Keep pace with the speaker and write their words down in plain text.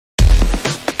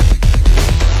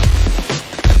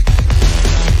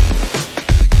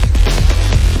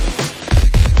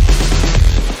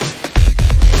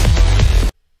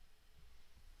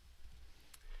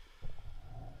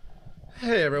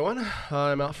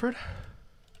I'm Alfred.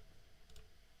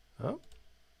 Oh.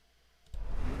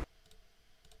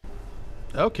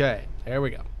 Okay, there we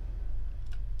go.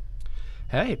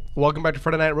 Hey, welcome back to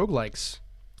Friday Night Roguelikes.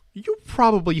 You've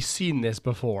probably seen this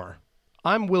before.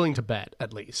 I'm willing to bet,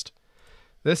 at least.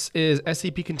 This is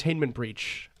SCP Containment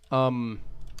Breach. Oh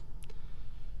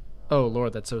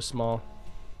lord, that's so small.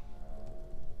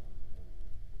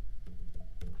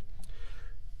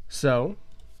 So,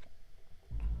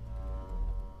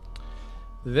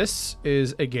 this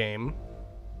is a game.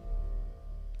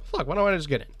 Fuck, why don't I just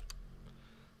get in?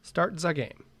 Start the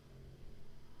game.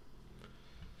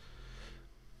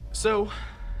 So,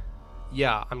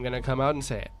 yeah, I'm gonna come out and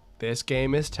say it. This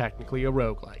game is technically a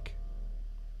roguelike.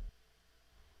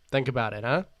 Think about it,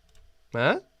 huh?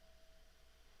 Huh?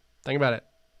 Think about it.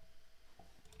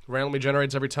 Randomly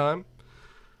generates every time.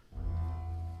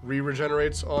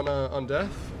 Regenerates on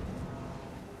death.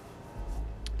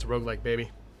 It's a roguelike, baby.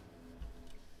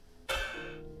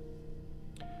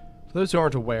 For those who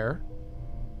aren't aware,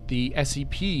 the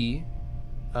SCP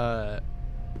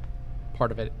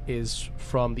part of it is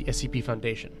from the SCP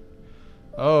Foundation.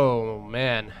 Oh,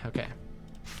 man. Okay.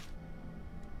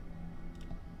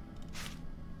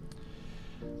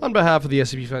 On behalf of the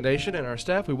SCP Foundation and our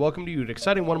staff, we welcome you to an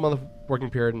exciting one-month working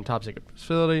period in top secret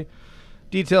facility.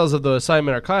 Details of the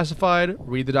assignment are classified.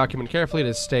 Read the document carefully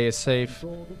to stay safe.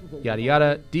 Yada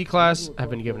yada. D-Class, have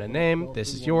been given a name.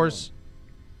 This is yours.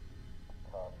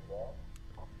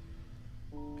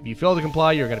 If you fail to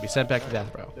comply, you're going to be sent back to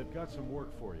death row. They've got some work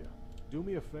for you. Do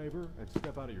me a favor and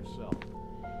step out of your cell.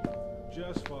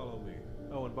 Just follow me.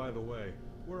 Oh, and by the way,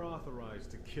 we're authorized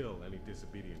to kill any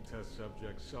disobedient test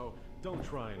subjects, so don't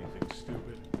try anything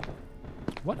stupid.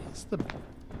 What is the...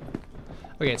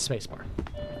 Okay, it's spacebar.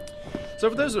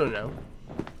 So for those who don't know,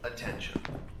 attention.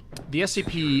 The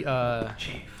SCP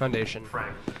Foundation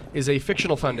is a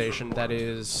fictional foundation that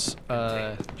is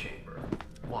a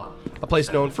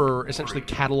place known for essentially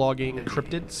cataloging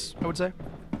cryptids, I would say.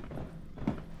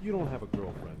 You don't have a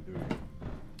girlfriend, do you?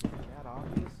 That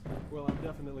obvious? Well, I'm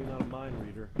definitely not a mind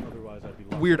reader. Otherwise, I'd be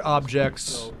locked Weird up. objects,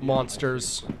 So, yeah,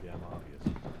 monsters, yeah, I'm obvious.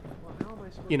 Well, how am I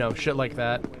supposed you know, to shit like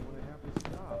that. when I have this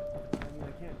job? I mean,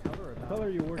 I can't tell her about Tell her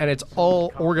you work And it's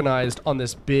all organized on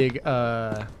this big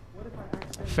fan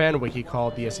wiki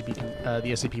called the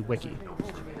SCP Wiki.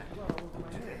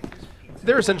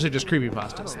 They're essentially just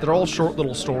creepypastas. They're all short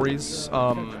little stories.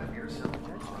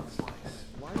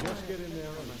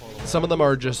 Some of them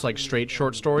are just like straight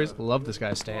short stories. Love this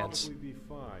guy's stance. Probably be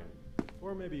fine.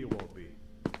 Or maybe you won't be.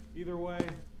 Either way,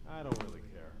 I don't really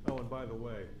care. Oh, and by the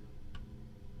way,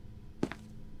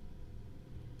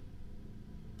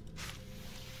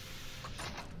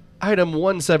 Item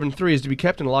 173 is to be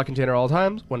kept in a locked container at all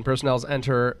times. When personnel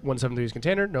enter 173's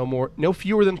container, no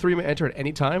fewer than 3 may enter at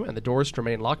any time, and the doors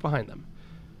remain locked behind them.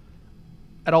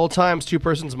 At all times, 2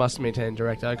 persons must maintain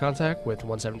direct eye contact with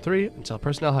 173 until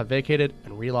personnel have vacated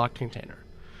and relocked container.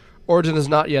 Origin is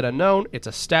not yet unknown. It's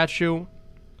a statue.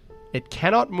 It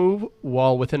cannot move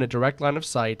while within a direct line of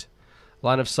sight.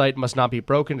 Line of sight must not be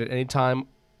broken at any time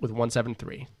with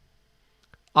 173.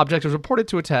 Object is reported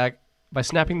to attack by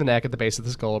snapping the neck at the base of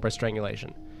the skull or by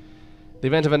strangulation. In the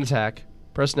event of an attack,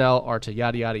 personnel are to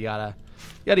yada yada yada,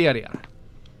 yada yada yada.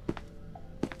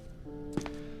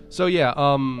 So yeah,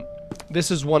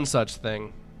 this is one such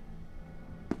thing.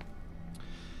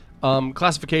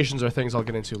 Classifications are things I'll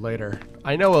get into later.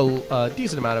 I know a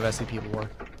decent amount of SCP lore.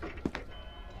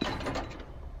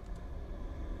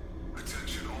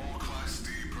 Attention all Class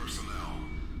D personnel.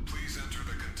 Please enter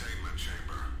the containment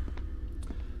chamber.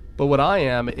 But what I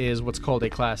am is what's called a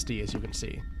Class D, as you can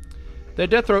see. They're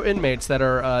death row inmates that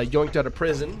are yoinked out of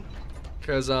prison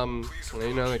because,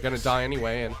 you know, they're going to die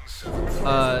anyway, and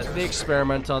they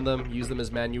experiment on them, use them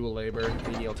as manual labor,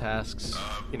 menial tasks,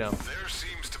 you know. There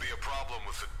seems to be a problem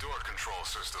with the door control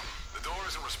system. The door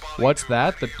isn't responding. What's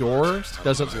that? The door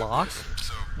doesn't lock?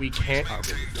 We can't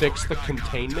fix the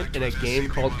containment in a game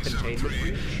called Containment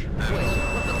Breach?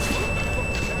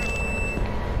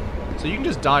 So you can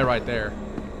just die right there.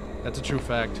 That's a true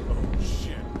fact.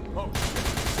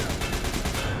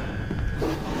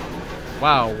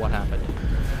 Wow, what happened?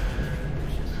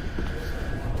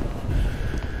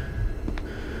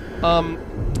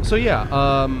 So yeah,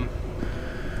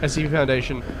 SCP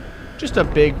Foundation, just a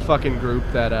big fucking group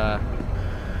that,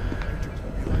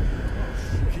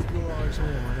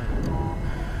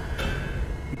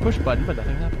 you push button, but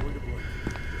nothing happened.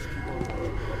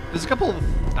 There's a couple of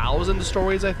 1,000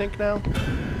 stories, I think, now.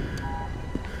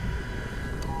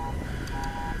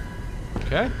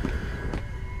 Okay.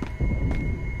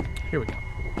 Here we go.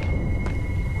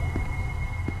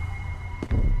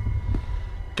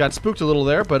 Got spooked a little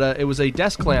there, but it was a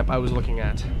desk lamp I was looking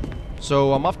at.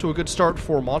 So I'm off to a good start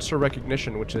for monster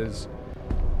recognition, which is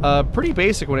pretty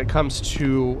basic when it comes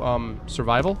to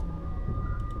survival.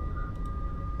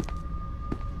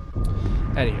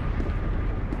 Anywho.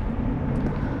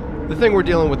 The thing we're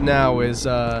dealing with now is,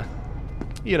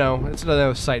 you know, it's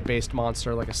another site-based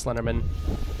monster like a Slenderman,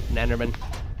 an Enderman,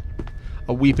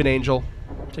 a Weeping Angel.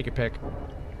 Take your pick.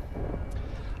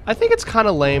 I think it's kind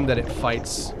of lame that it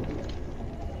fights.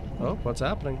 Oh, what's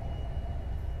happening?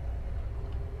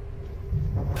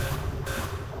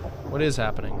 What is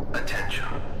happening? Attention.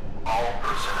 All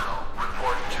personnel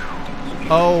report to...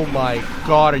 Oh my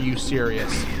god, are you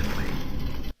serious?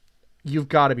 You've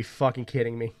got to be fucking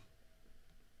kidding me.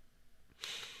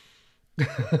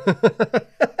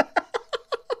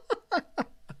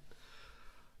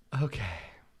 Okay.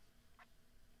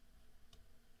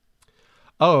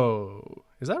 Oh,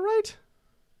 is that right?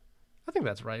 I think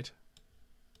that's right.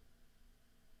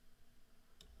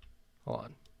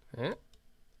 Hold on.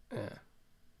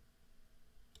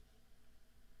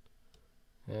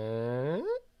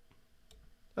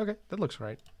 Okay, that looks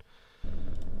right.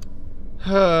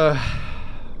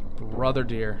 Brother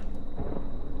dear.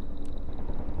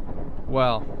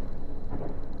 Well.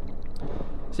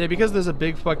 See, because there's a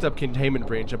big fucked up containment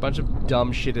breach, a bunch of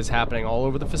dumb shit is happening all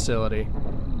over the facility.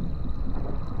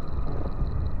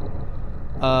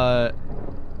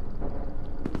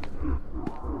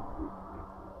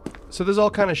 So there's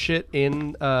all kind of shit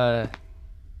in, the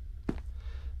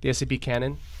SCP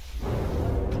canon.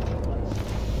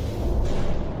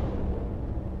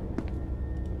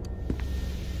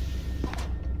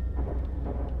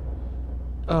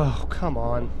 Oh, come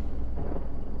on.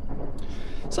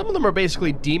 Some of them are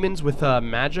basically demons with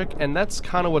magic, and that's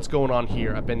kind of what's going on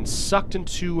here. I've been sucked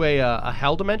into a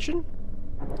hell dimension.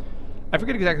 I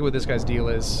forget exactly what this guy's deal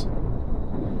is.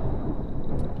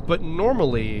 But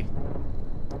normally,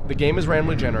 the game is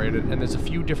randomly generated, and there's a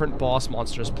few different boss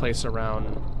monsters placed around.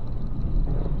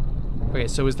 Okay,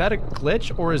 so is that a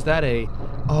glitch, or is that a...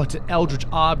 Oh, it's an eldritch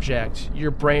object.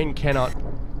 Your brain cannot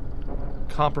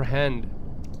comprehend.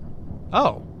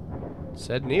 Oh.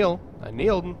 Said kneel. I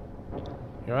kneeled, and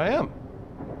here I am.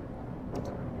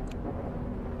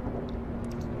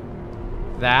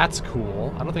 That's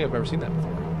cool. I don't think I've ever seen that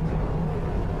before.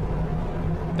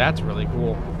 That's really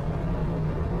cool.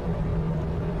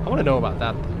 I want to know about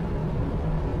that thing.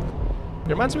 It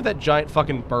reminds me of that giant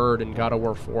fucking bird in God of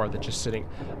War 4 that's just sitting...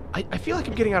 I feel like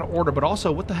I'm getting out of order, but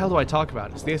also, what the hell do I talk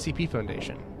about? It's the SCP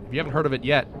Foundation. If you haven't heard of it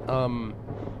yet,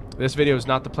 this video is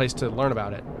not the place to learn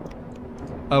about it.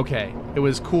 Okay, it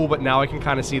was cool, but now I can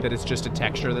kind of see that it's just a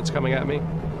texture that's coming at me.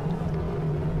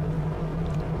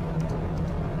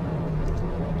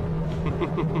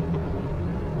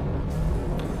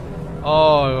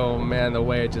 Oh man, the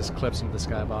way it just clips into the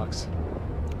skybox.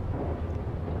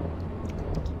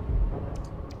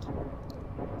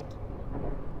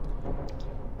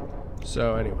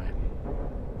 So anyway,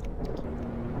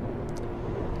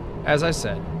 as I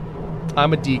said,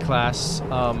 I'm a D class,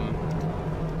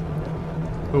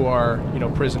 who are, you know,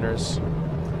 prisoners.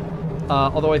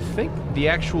 Although I think the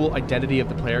actual identity of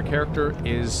the player character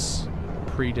is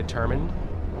predetermined.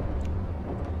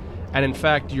 And in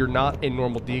fact, you're not a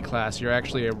normal D class, you're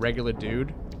actually a regular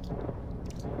dude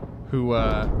who,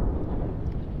 oh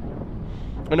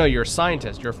no, you're a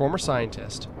scientist. You're a former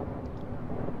scientist.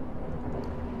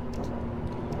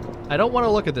 I don't want to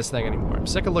look at this thing anymore. I'm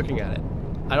sick of looking at it.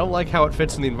 I don't like how it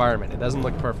fits in the environment. It doesn't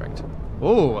look perfect.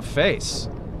 Ooh, a face.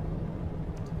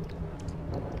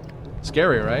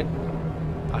 Scary, right?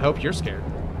 I hope you're scared.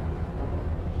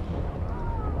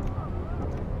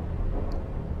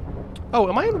 Oh,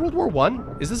 am I in World War I?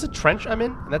 Is this a trench I'm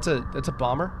in? That's a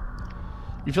bomber.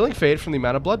 You're feeling faded from the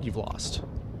amount of blood you've lost.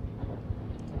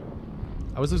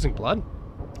 I was losing blood.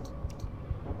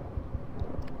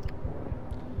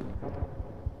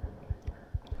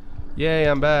 Yay,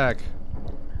 I'm back.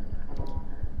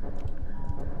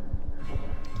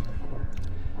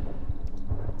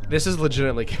 This is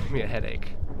legitimately giving me a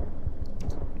headache.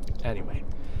 Anyway,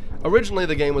 originally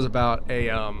the game was about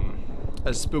a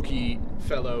spooky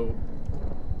fellow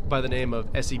by the name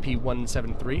of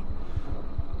SCP-173,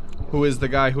 who is the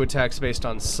guy who attacks based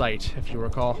on sight, if you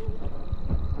recall.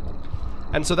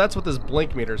 And so that's what this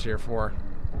blink meter's here for.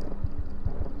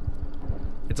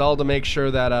 It's all to make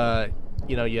sure that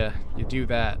you know, you do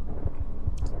that.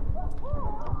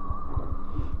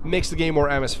 Makes the game more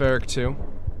atmospheric too.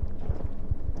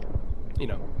 You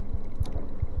know.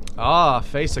 Ah,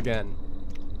 face again.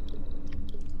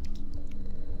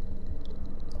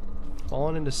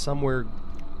 Fallen into somewhere.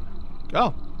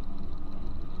 Oh.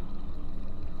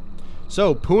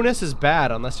 So, Punis is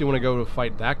bad unless you want to go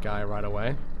fight that guy right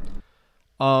away.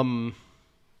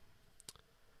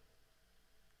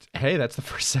 Hey, that's the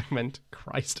first segment.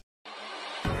 Christ.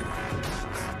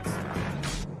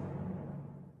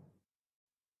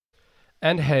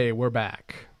 And hey, we're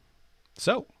back.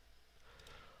 So,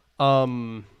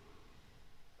 what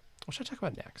should I talk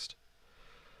about next?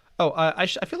 Oh, I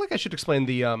feel like I should explain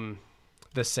the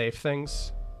safe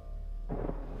things.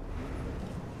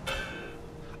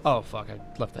 Oh, fuck, I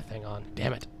left the thing on.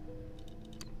 Damn it.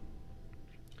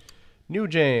 New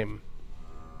Jame.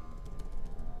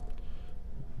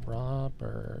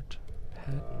 Robert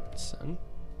Pattinson.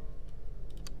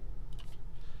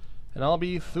 And I'll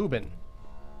be Thubin.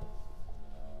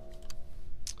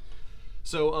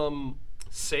 So,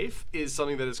 safe is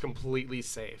something that is completely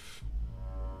safe.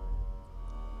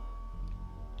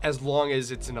 As long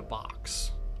as it's in a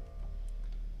box.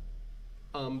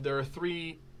 There are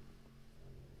three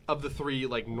of the three,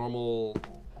 like, normal...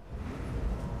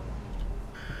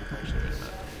 Actually, wait a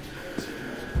minute.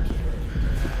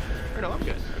 Or no, I'm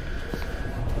good.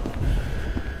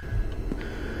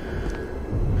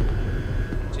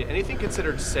 So yeah, anything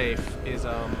considered safe is,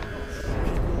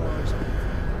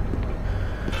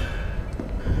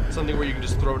 something where you can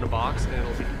just throw it in a box and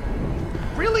it'll be...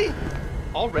 Really?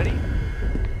 Already?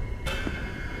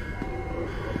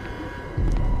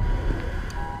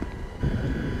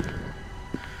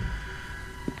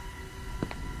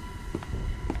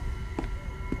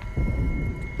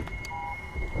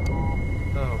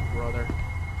 Oh, brother.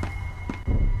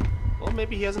 Well,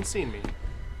 maybe he hasn't seen me.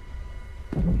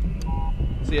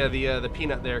 So yeah, the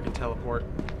peanut there can teleport.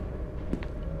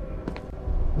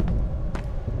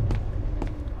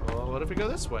 What if we go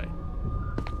this way?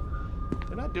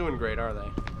 They're not doing great, are they?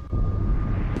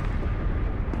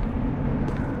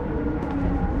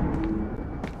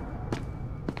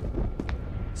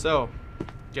 So,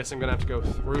 guess I'm gonna have to go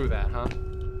through that, huh?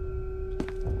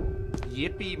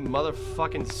 Yippee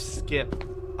motherfucking skip.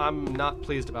 I'm not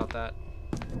pleased about that.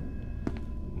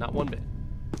 Not one bit.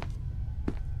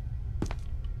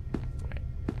 Alright.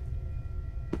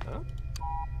 Huh?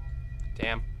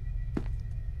 Damn.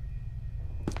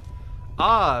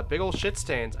 Ah, big ol' shit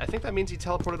stains. I think that means he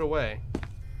teleported away.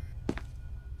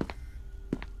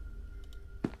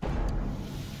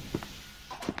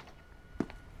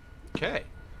 Okay.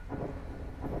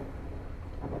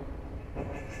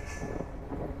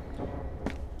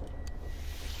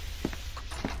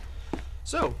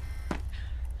 So,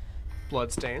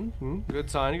 bloodstain. Good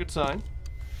sign, good sign.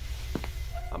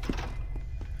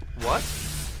 What?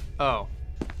 Oh.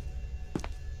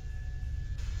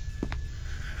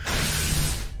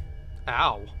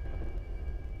 Ow.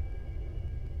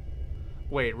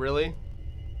 Wait, really?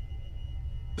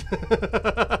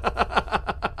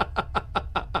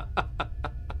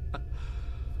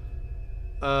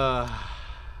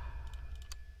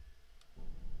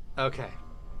 Okay.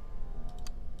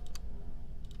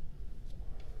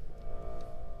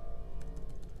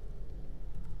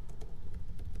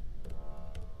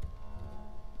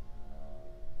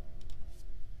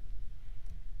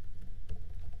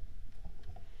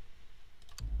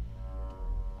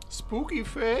 Spooky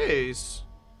face.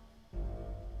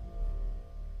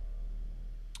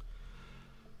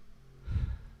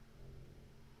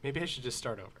 Maybe I should just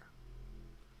start over.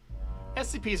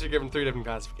 SCPs are given 3 different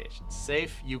classifications: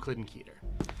 safe, Euclid, and Keter.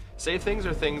 Safe things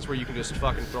are things where you can just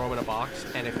fucking throw them in a box,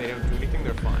 and if they don't do anything,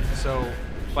 they're fine. So,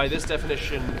 by this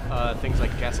definition, things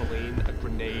like gasoline, a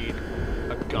grenade,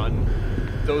 a gun,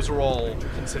 those are all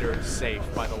considered safe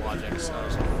by the logics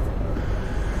of...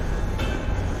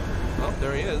 Oh,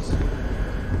 there he is.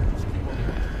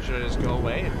 Should I just go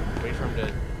away and wait for him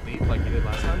to leave like he did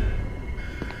last time?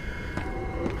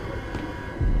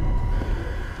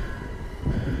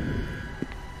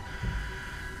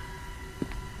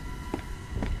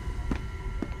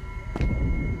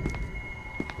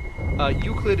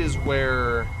 Euclid is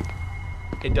where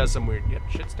it does some weird... Yep,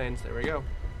 shit stains. There we go.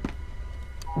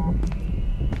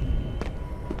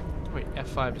 Wait,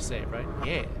 F5 to save, right?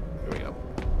 Yeah. Here we go.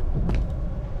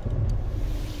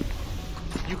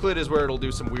 Euclid is where it'll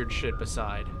do some weird shit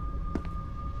beside.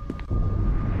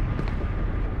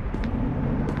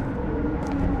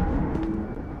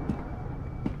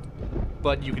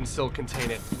 But you can still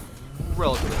contain it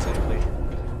relatively safely.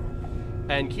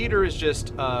 And Keter is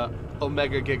just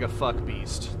Omega Giga Fuck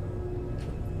Beast.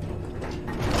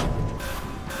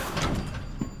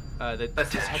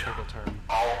 That's his technical term.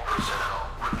 All personnel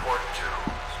report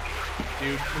to...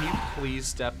 Dude, can you please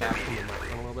step back from the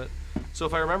microphone a little bit? So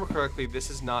if I remember correctly, this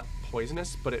is not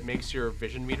poisonous, but it makes your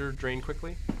vision meter drain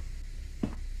quickly.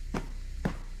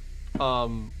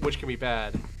 Which can be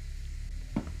bad.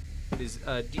 is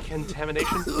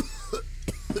decontamination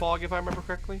fog, if I remember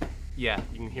correctly. Yeah,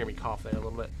 you can hear me cough there a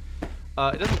little bit.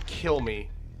 It doesn't kill me,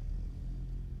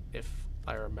 if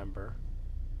I remember.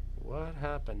 What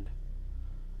happened?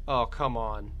 Oh, come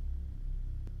on.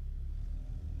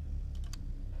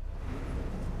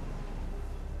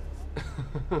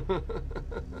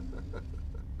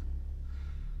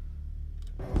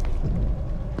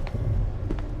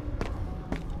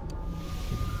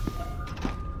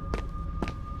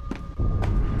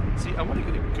 See, I want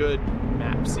to get a good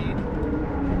map seed.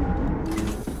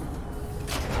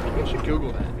 Maybe I should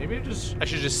Google that. Maybe I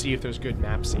should just see if there's good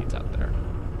map seeds out there.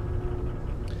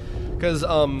 Because,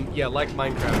 yeah, like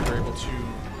Minecraft, you're able to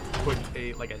put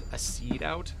a seed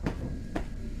out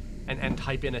and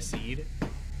type in a seed,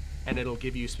 and it'll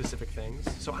give you specific things.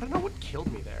 So I don't know what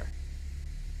killed me there.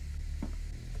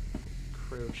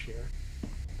 Crouch here.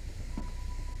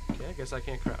 Okay, I guess I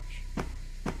can't crouch.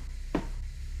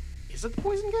 Is it the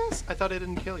poison gas? I thought it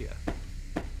didn't kill you.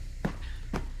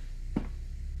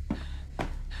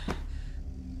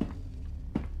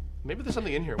 Maybe there's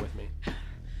something in here with me.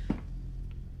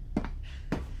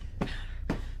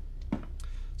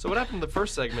 So what happened in the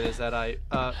first segment is that I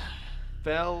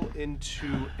fell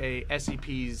into a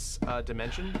SCP's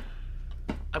dimension.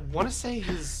 I want to say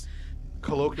his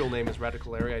colloquial name is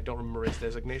Radical Area. I don't remember his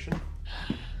designation.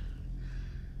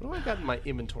 What do I got in my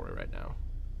inventory right now?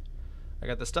 I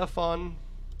got the stuff on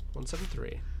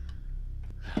 173.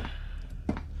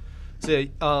 So,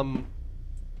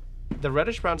 the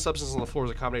reddish-brown substance on the floor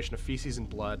is a combination of feces and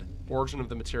blood. Origin of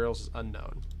the materials is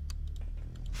unknown.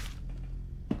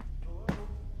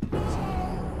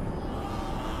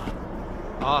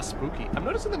 Ah, spooky. I'm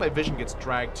noticing that my vision gets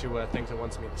dragged to things it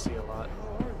wants me to see a lot.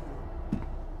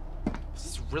 This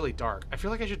is really dark. I feel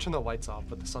like I should turn the lights off,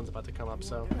 but the sun's about to come up,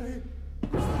 so...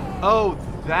 Oh,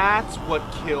 that's what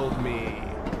killed me.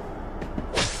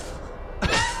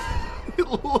 It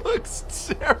looks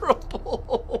terrible.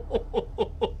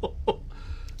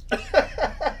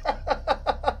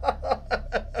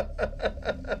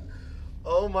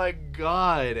 Oh my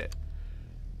god.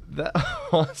 That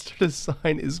monster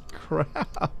design is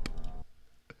crap.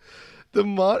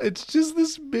 It's just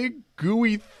this big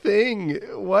gooey thing.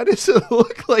 Why does it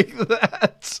look like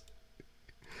that?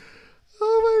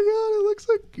 Oh my god, it looks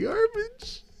like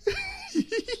garbage.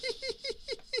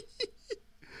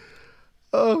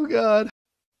 Oh god.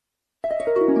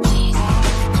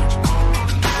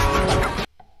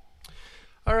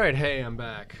 Alright, hey, I'm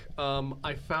back.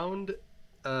 I found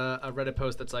a Reddit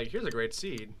post that's like, here's a great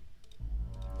seed.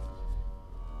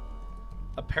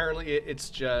 Apparently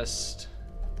it's just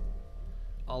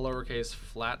all lowercase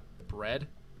flat bread.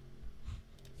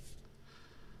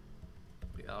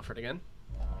 We offered again.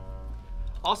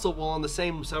 Also, while on the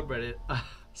same subreddit,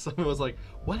 someone was like,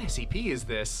 what SCP is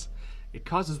this? It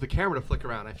causes the camera to flick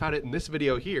around. I found it in this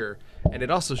video here, and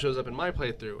it also shows up in my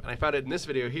playthrough. And I found it in this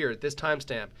video here at this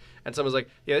timestamp. And someone was like,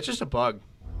 yeah, it's just a bug.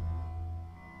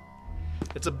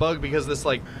 It's a bug because this,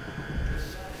 like,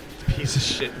 piece of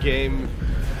shit game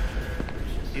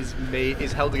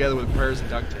is held together with prayers and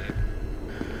duct tape.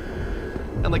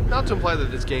 And, like, not to imply that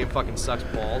this game fucking sucks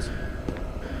balls.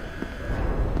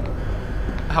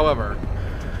 However,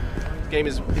 the game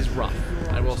is rough,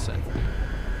 I will say.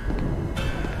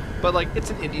 But like, it's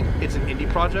an indie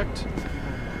project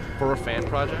for a fan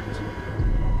project.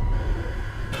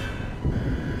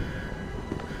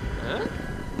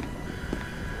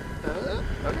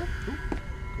 Okay,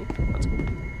 cool. That's cool.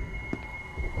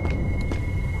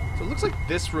 So it looks like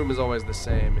this room is always the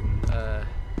same in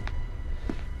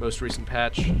most recent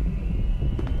patch.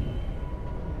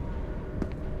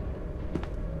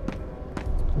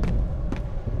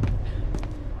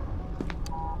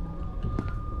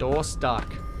 Door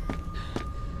stuck.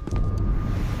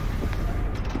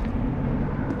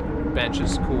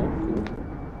 Benches, cool.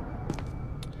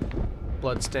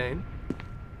 Bloodstain.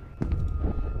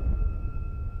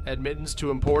 Admittance to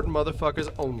important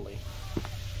motherfuckers only.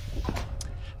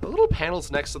 The little panels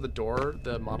next to the door,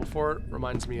 the model for it,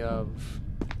 reminds me of...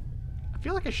 I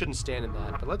feel like I shouldn't stand in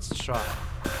that, but let's try.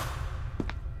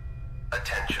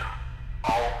 Attention.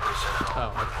 All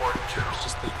personnel report to it's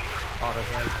just the auto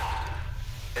head.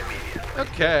 immediately.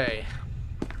 Okay.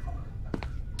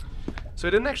 So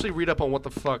I didn't actually read up on what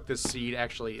the fuck this seed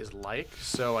actually is like,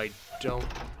 so I don't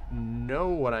know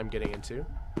what I'm getting into.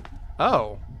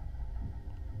 Oh.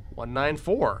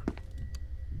 194.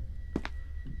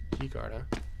 Keycard, huh?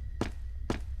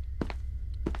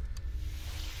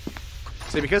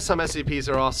 See, because some SCPs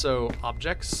are also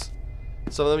objects,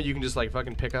 some of them you can just like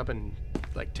fucking pick up and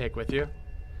like take with you.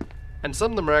 And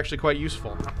some of them are actually quite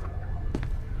useful.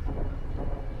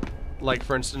 Like,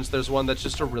 for instance, there's one that's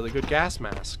just a really good gas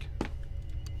mask.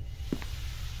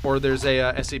 Or there's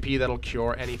a SCP that'll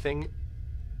cure anything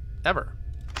ever.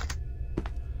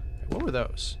 What were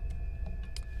those?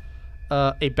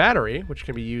 A battery, which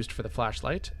can be used for the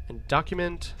flashlight, and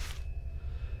document.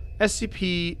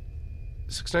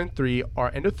 SCP-693 are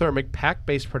endothermic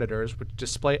pack-based predators which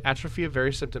display atrophy of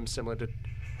various symptoms similar to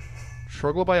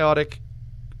troglobiotic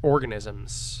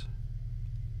organisms.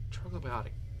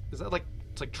 Troglobiotic. Is that like...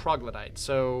 It's like troglodyte.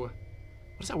 So, what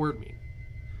does that word mean?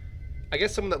 I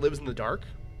guess someone that lives in the dark.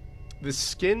 The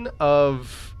skin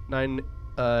of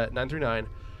 939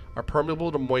 are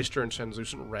permeable to moisture and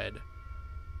translucent red.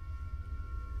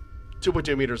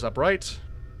 2.2 meters upright.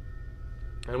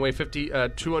 And weigh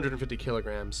 250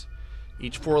 kilograms.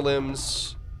 Each 4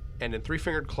 limbs and in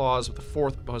 3-fingered claws with a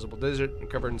 4th opposable digit and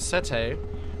covered in setae,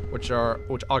 which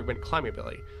augment climbing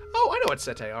ability. Oh, I know what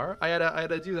setae are. I had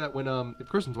to do that when if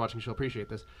Kristen's watching, she'll appreciate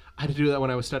this. I had to do that when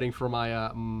I was studying for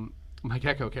my my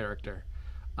gecko character.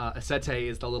 A setae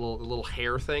is the little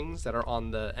hair things that are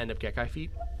on the end of gecko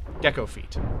feet. Gecko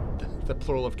feet. The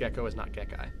plural of gecko is not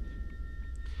gecki.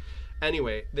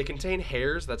 Anyway, they contain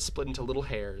hairs that split into little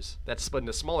hairs that split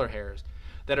into smaller hairs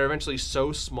that are eventually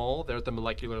so small they're at the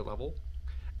molecular level,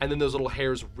 and then those little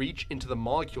hairs reach into the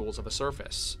molecules of a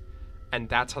surface, and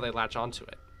that's how they latch onto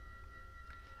it.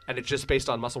 And it's just based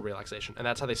on muscle relaxation, and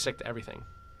that's how they stick to everything.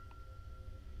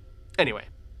 Anyway,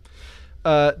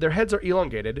 their heads are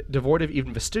elongated, devoid of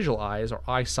even vestigial eyes or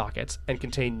eye sockets, and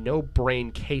contain no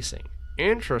brain casing.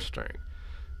 Interesting.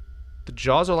 The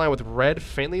jaws are lined with red,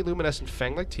 faintly luminescent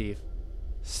fang-like teeth,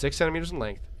 6 centimeters in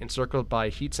length, encircled by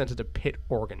heat-sensitive pit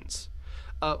organs.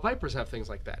 Vipers have things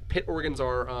like that. Pit organs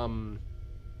are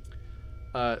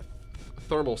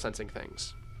thermal sensing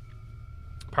things.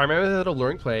 Primary method of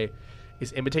luring prey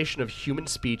is imitation of human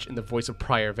speech in the voice of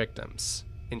prior victims.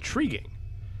 Intriguing.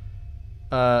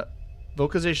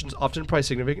 Vocalizations often imply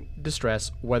significant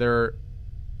distress, whether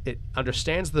it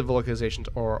understands the vocalizations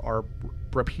or are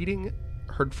repeating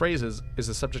heard phrases is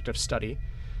the subject of study.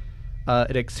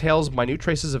 It exhales minute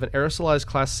traces of an aerosolized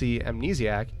Class C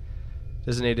amnesiac,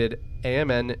 designated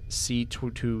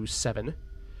AMN-C227,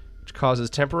 which causes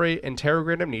temporary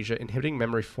interrograde amnesia, inhibiting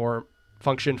memory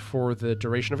function for the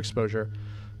duration of exposure,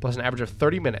 plus an average of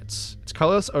 30 minutes. It's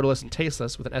colorless, odorless, and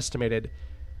tasteless, with an estimated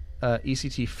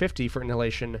ECT 50 for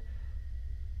inhalation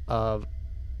of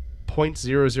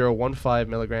 0.0015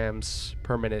 milligrams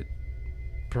per minute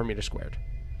per meter squared.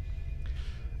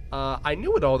 I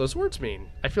knew what all those words mean.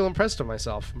 I feel impressed of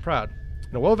myself. I'm proud.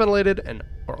 In a well-ventilated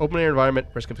or open-air environment,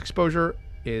 risk of exposure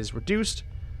is reduced,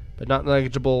 but not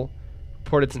negligible.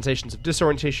 Reported sensations of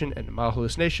disorientation and mild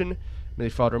hallucination may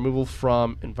follow removal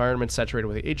from environments saturated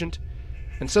with the agent,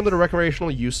 and similar to recreational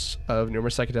use of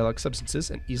numerous psychedelic substances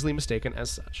and easily mistaken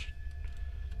as such.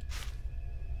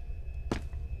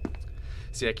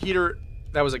 See, a Keter,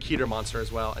 that was a Keter monster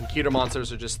as well, and Keter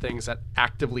monsters are just things that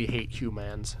actively hate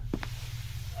humans.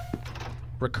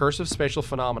 Recursive spatial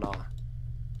phenomena.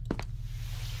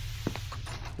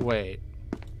 Wait.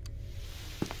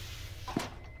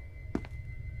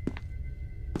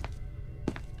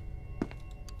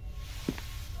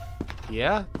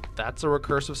 Yeah, that's a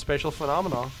recursive spatial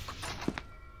phenomena.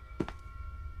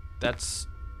 That's...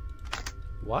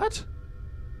 What?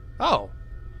 Oh.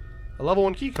 A level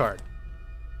 1 keycard.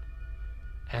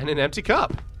 And an empty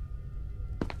cup.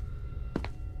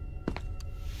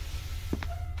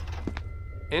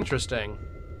 Interesting.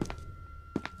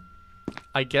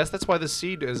 I guess that's why the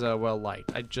seed is well light.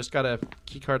 I just got a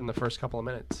keycard in the first couple of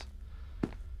minutes.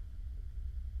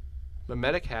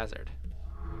 Mimetic hazard.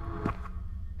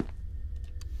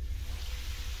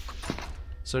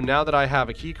 So now that I have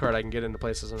a keycard, I can get into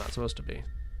places I'm not supposed to be.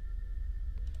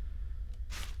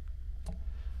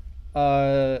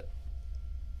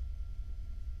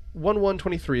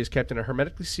 1123 is kept in a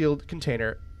hermetically sealed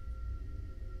container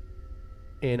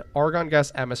in argon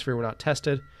gas atmosphere when not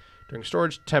tested. During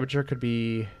storage, temperature could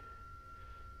be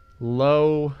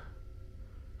low.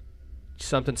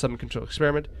 Something control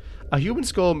experiment. A human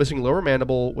skull missing lower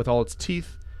mandible with all its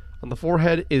teeth. On the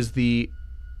forehead is the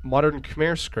modern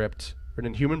Khmer script,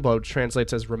 written in human blood, which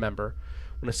translates as remember.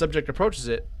 When a subject approaches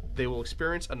it, they will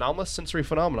experience anomalous sensory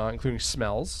phenomena, including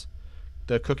smells,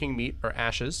 the cooking meat or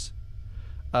ashes,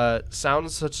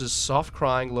 sounds such as soft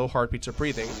crying, low heartbeats, or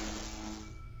breathing,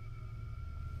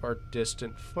 or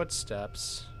distant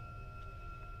footsteps,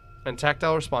 and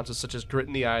tactile responses such as grit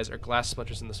in the eyes or glass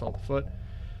splinters in the sole of the foot.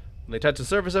 When they touch the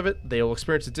surface of it, they will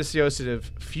experience a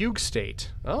dissociative fugue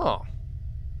state. Oh.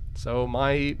 So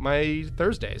my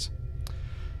Thursdays.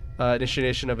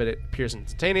 Initiation of it appears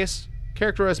instantaneous.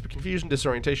 characterized by confusion,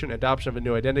 disorientation, adoption of a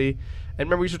new identity, and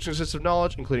memory which consists of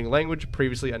knowledge, including language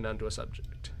previously unknown to a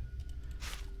subject.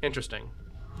 Interesting.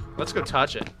 Let's go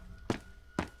touch it.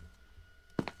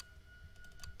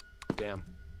 Damn.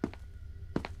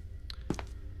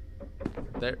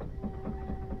 There.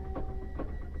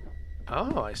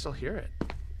 Oh, I still hear it.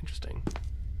 Interesting.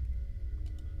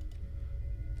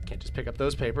 Can't just pick up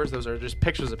those papers. Those are just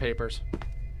pictures of papers.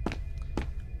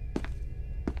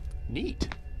 Neat.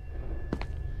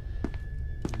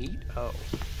 Neat. Oh.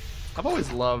 I've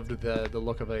always loved the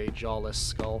look of a jawless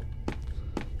skull.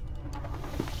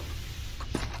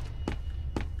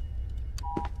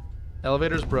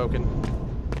 Elevator's broken.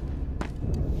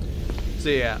 So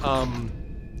yeah,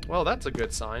 well, that's a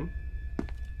good sign.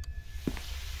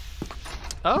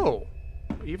 Oh,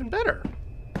 even better.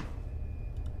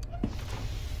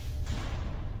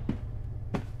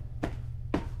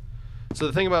 So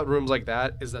the thing about rooms like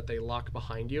that is that they lock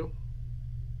behind you.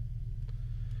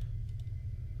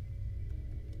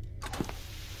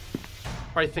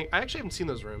 Or I actually haven't seen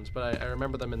those rooms, but I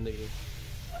remember them in the...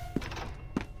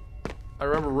 I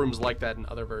remember rooms like that in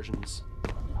other versions.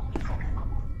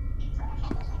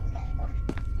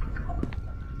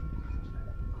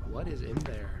 What is in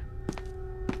there?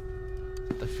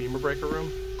 The femur breaker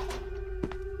room?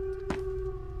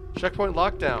 Checkpoint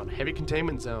lockdown. Heavy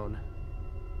containment zone.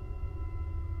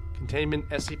 Containment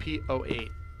SCP-08.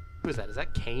 Who is that? Is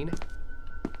that Kane?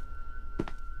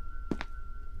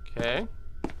 Okay.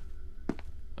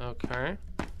 Okay.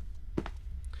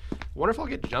 Wonder if I'll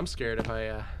get jump scared if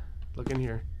I look in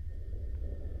here.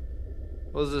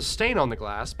 Well, there's a stain on the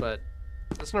glass, but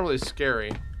that's not really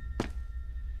scary.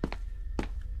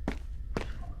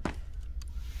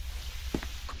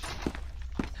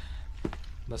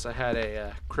 Unless I had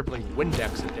a crippling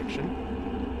Windex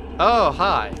addiction. Oh,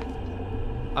 hi.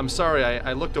 I'm sorry,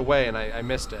 I looked away and I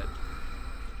missed it.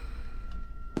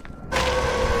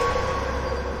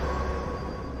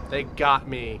 They got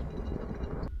me.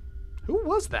 Who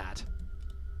was that?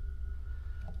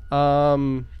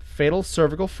 Fatal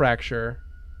cervical fracture.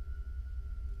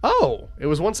 Oh, it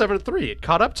was 173. It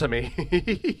caught up to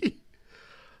me.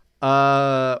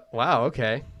 Wow,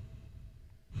 okay.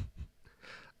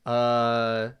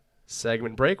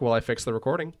 Segment break while I fix the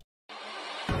recording.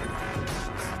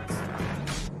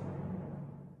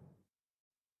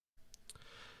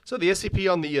 So the SCP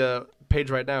on the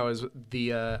page right now is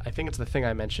the I think it's the thing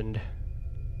I mentioned.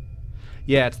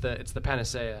 Yeah, it's the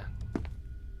panacea.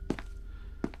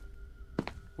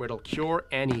 Where it'll cure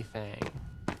anything.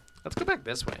 Let's go back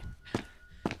this way.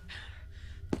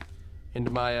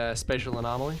 Into my spatial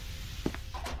anomaly.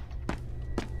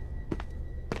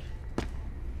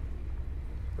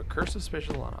 Recursive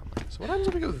spatial anomaly. So what happens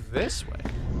if we go this way?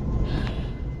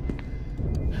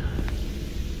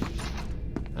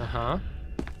 Uh-huh.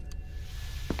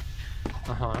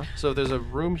 Uh-huh. So there's a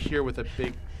room here with a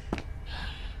big...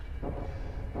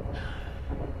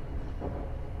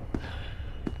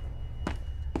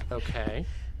 Okay.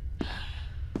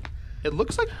 It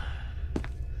looks like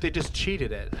they just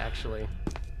cheated it, actually.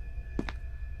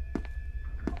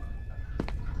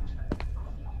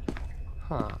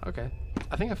 Huh, okay.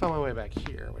 I think I found my way back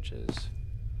here, which is...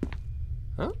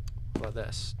 Huh? Well,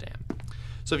 this. Damn.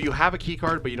 So if you have a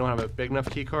keycard, but you don't have a big enough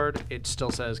keycard, it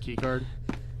still says keycard.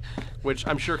 Which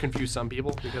I'm sure confused some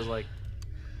people, because, like...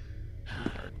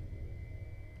 Keycard.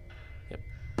 Yep.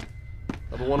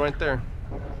 Level 1 right there.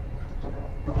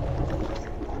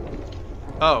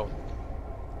 Oh.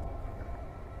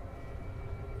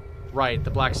 Right,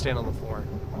 the black stain on the floor.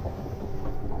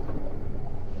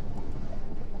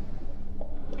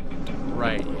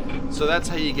 Right. So that's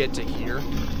how you get to here.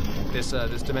 This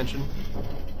dimension.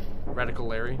 Radical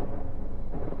Larry.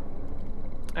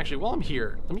 Actually, while I'm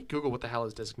here, let me Google what the hell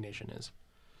his designation is.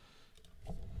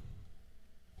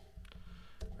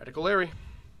 Radical Larry.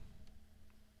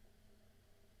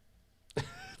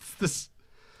 It's this.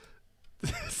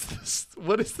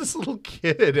 What is this little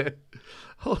kid?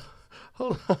 Hold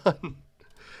on.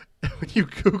 When you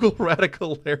Google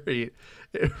Radical Larry,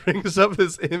 it brings up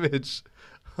this image.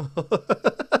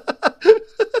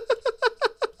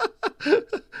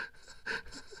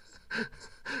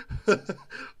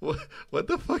 What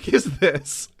the fuck is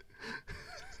this?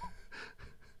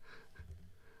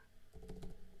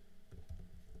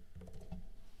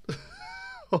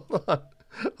 Hold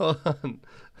on.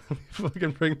 Let me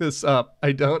fucking bring this up.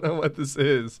 I don't know what this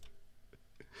is.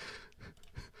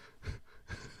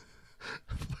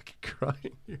 I'm fucking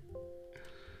crying here.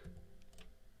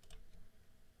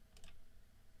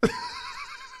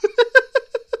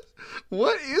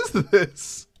 What is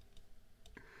this?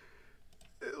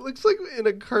 looks like in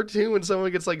a cartoon when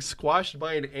someone gets like squashed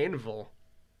by an anvil.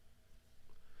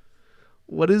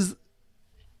 What is...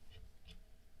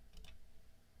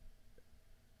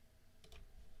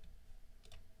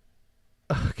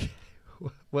 Okay,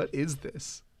 what is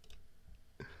this?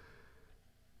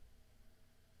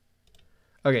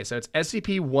 Okay, so it's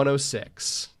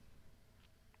SCP-106.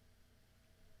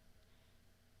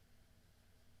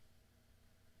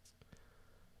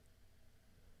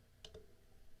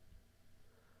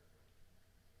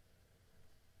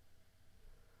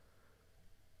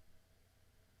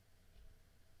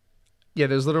 Yeah,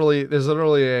 there's literally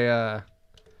a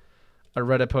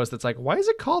Reddit post that's like, why is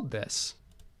it called this?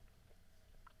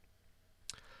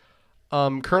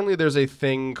 Currently there's a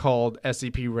thing called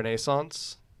SCP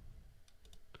Renaissance.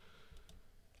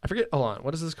 I forget. Hold on.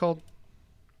 What is this called?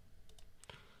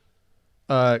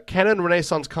 Canon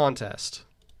Renaissance Contest.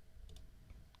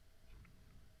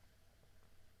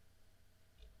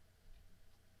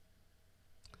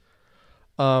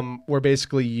 Where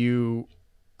basically you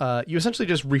essentially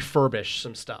just refurbish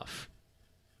some stuff.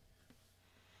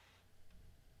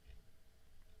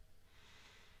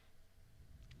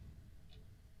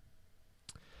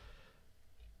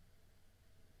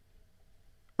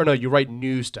 Or no, you write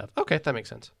new stuff. Okay, that makes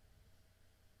sense.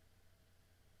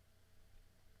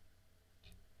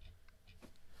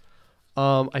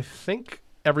 I think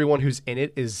everyone who's in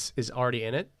it is already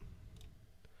in it.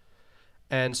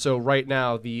 And so right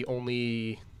now, the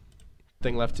only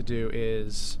thing left to do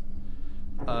is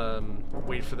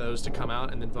wait for those to come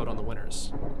out and then vote on the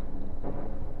winners.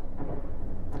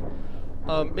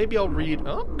 Maybe I'll read...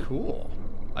 Oh, cool.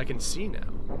 I can see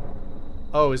now.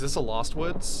 Oh, is this a Lost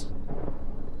Woods?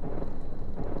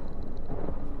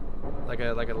 Like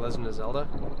a Legend of Zelda?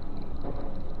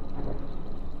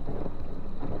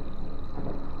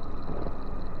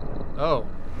 Oh.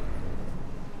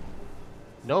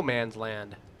 No Man's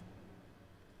Land.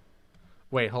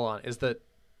 Wait, hold on. Is the...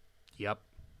 Yep.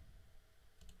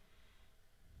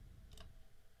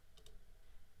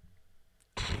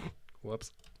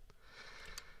 Whoops.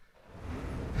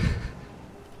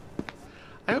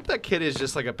 I hope that kid is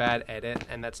just like a bad edit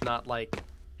and that's not like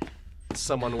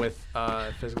someone with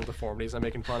physical deformities I'm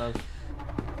making fun of.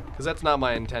 Because that's not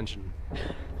my intention.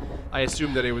 I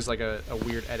assumed that it was like a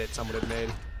weird edit someone had made.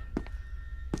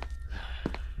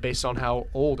 Based on how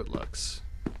old it looks.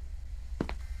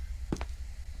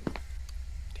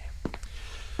 Damn.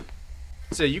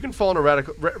 So you can fall into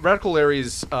Radical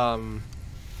Larry's or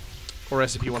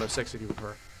SCP-106 if you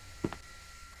prefer.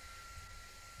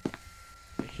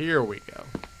 Here we go.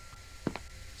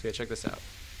 So yeah, check this out.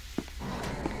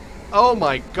 Oh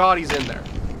my god, he's in there.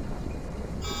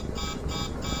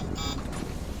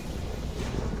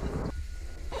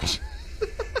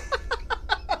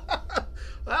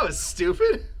 That was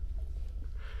stupid.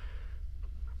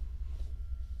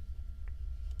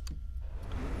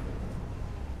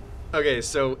 Okay,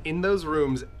 so in those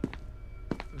rooms,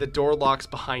 the door locks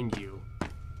behind you.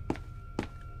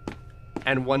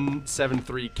 And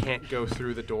 173 can't go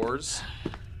through the doors.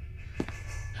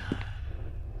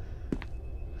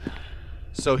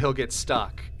 So he'll get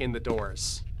stuck in the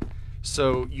doors.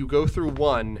 So you go through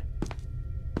one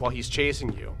while he's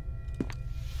chasing you.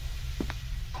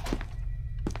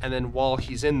 And then while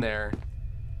he's in there,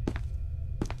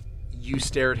 you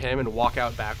stare at him and walk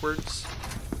out backwards.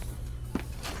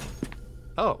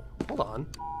 Oh, hold on.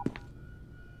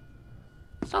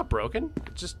 It's not broken.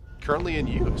 It's just currently in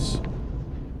use.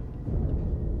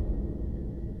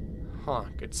 Huh,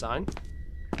 good sign.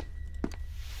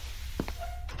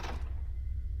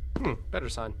 Better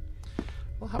sign.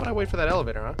 Well, how would I wait for that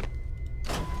elevator,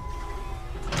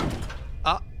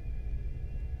 huh?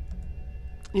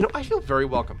 You know, I feel very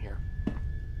welcome here.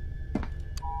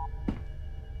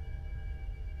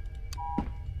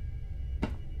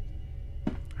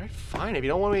 Alright, fine. If you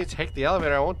don't want me to take the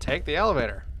elevator, I won't take the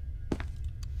elevator.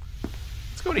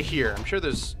 Let's go to here. I'm sure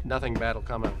there's nothing bad will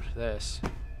come out of this.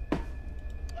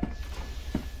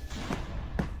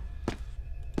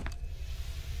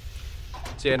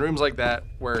 So yeah, in rooms like that,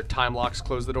 where time locks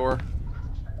close the door,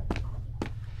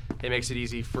 it makes it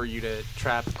easy for you to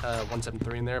trap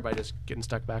 173 in there by just getting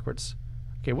stuck backwards.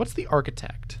 Okay, what's the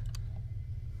architect?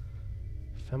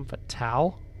 Femme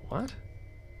fatale? What?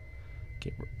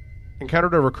 Okay,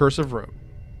 encountered a recursive room.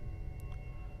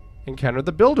 Encountered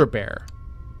the builder bear.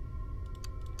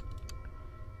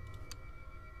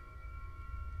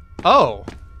 Oh!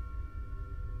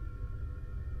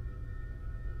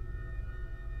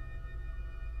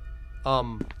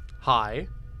 Hi.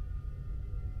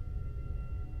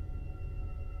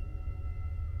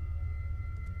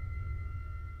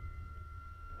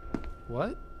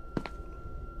 What?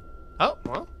 Oh,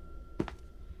 well.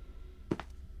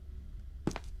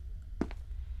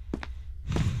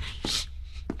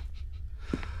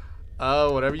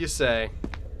 Oh, whatever you say.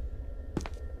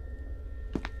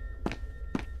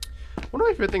 One of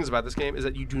my favorite things about this game is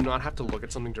that you do not have to look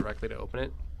at something directly to open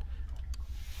it.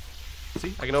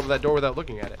 See, I can open that door without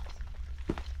looking at it.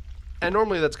 And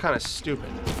normally that's kind of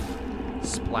stupid.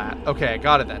 Splat. Okay, I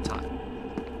got it that time.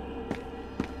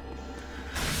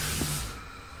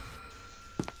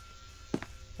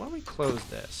 Why don't we close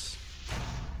this?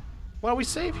 Why don't we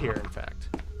save here, in fact?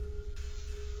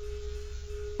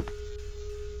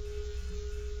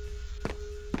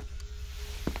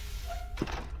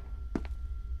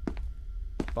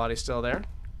 Body's still there.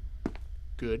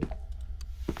 Good.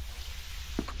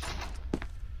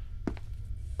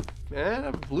 And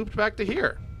I've looped back to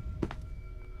here.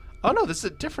 Oh no, this is a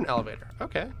different elevator.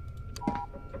 Okay.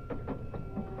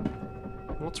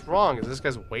 What's wrong? Is this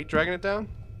guy's weight dragging it down?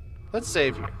 Let's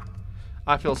save here.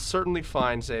 I feel certainly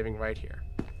fine saving right here.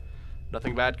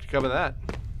 Nothing bad could come of that.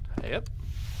 Yep.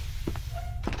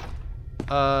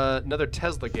 Another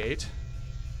Tesla gate.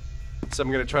 So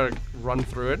I'm gonna try to run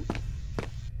through it.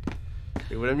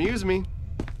 It would amuse me.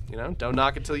 You know, don't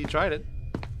knock it till you tried it.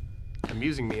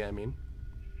 Amusing me, I mean.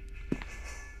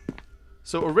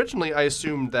 So originally I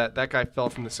assumed that that guy fell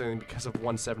from the ceiling because of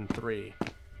 173.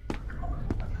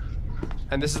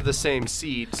 And this is the same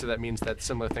seed, so that means that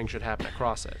similar things should happen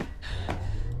across it.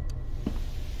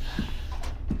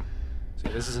 So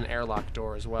this is an airlock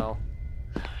door as well.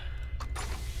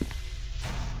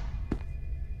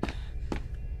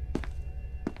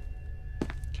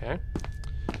 Okay.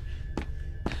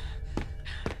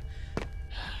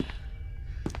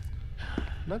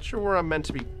 Not sure where I'm meant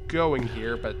to be going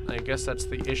here, but I guess that's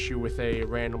the issue with a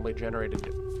randomly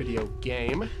generated video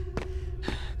game.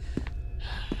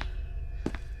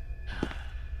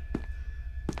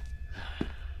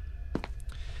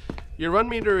 Your run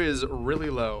meter is really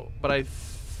low, but I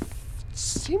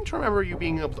seem to remember you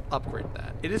being able to upgrade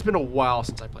that. It has been a while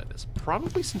since I played this,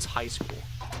 probably since high school.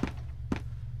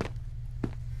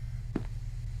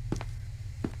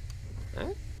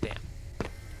 Damn.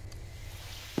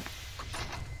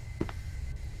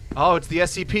 Oh, it's the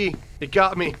SCP. It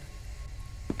got me.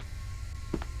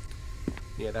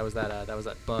 Yeah, that was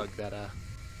that bug that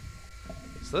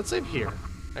So let's save here.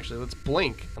 Actually, let's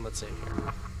blink and let's save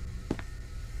here.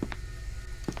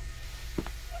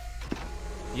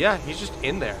 Yeah, he's just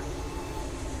in there.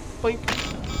 Blink.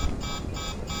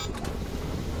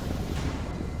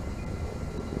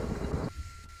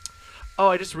 Oh,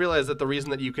 I just realized that the reason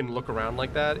that you can look around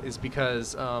like that is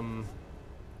because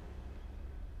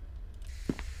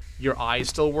your eyes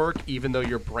still work even though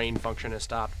your brain function has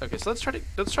stopped. Okay, so let's try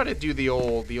to do the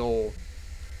old hoitsy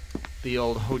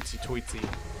toitsy.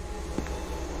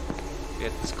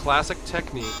 Get this classic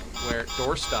technique where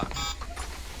door stuck.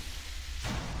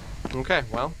 Okay,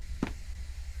 well.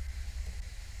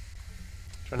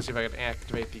 Trying to see if I can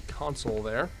activate the console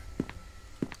there.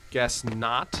 Guess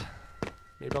not.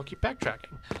 Maybe I'll keep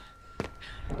backtracking.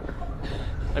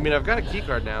 I mean, I've got a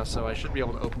keycard now, so I should be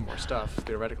able to open more stuff,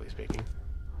 theoretically speaking.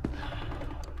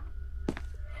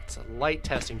 It's a light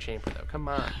testing chamber, though. Come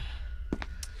on.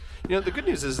 You know, the good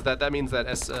news is that means that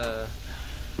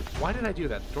why did I do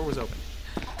that? The door was open.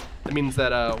 That means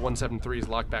that 173 is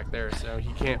locked back there, so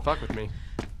he can't fuck with me.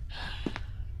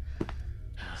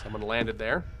 Someone landed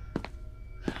there.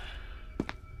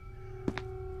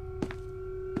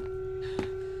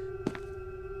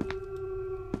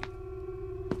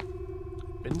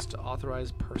 Bins to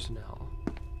authorized personnel.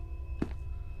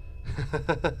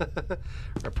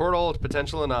 Report all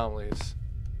potential anomalies.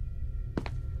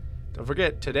 Don't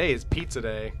forget, today is pizza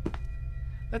day.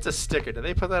 That's a sticker. Do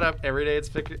they put that up every day it's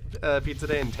pizza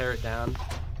day and tear it down?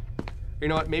 You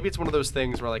know what? Maybe it's one of those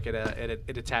things where like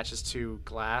it attaches to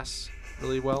glass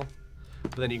really well,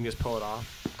 but then you can just pull it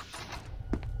off.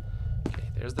 Okay,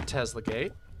 there's the Tesla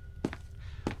gate.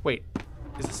 Wait,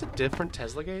 is this a different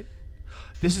Tesla gate?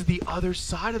 This is the other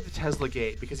side of the Tesla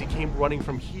gate because he came running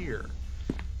from here.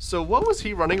 So what was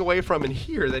he running away from in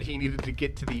here that he needed to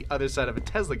get to the other side of a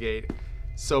Tesla gate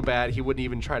so bad he wouldn't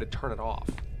even try to turn it off?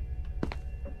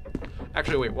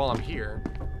 Actually, wait, while I'm here,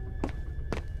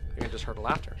 I think I just heard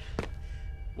laughter.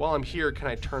 While I'm here, can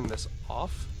I turn this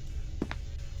off?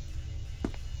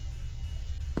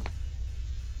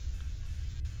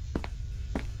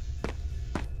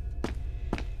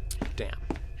 Damn.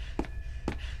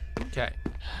 Okay.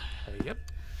 Yep.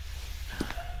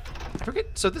 I forget.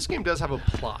 So this game does have a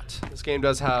plot. This game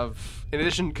does have, in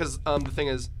addition, because the thing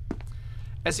is,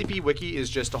 SCP Wiki is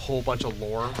just a whole bunch of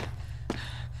lore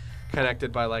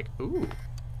connected by like, ooh,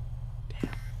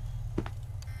 damn.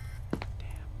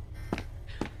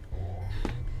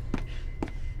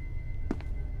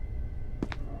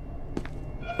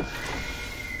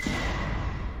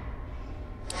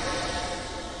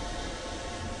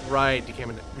 Right,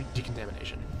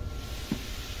 decontamination.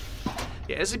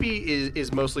 Yeah, SCP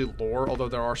is mostly lore, although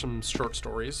there are some short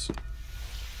stories.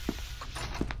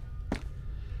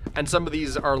 And some of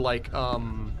these are like,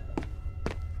 some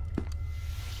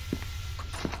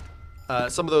of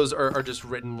those are just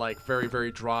written like very,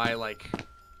 very dry, like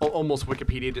almost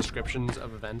Wikipedia descriptions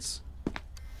of events.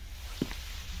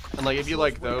 And like if you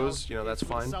like those, you know, that's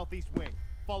fine. Southeast wing.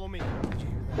 Follow me.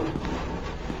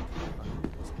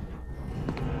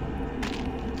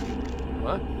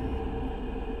 What?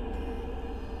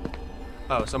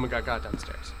 Oh, someone got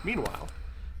downstairs. Meanwhile,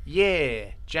 yeah,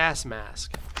 gas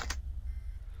mask.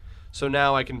 So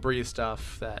now I can breathe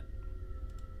stuff that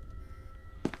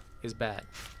is bad.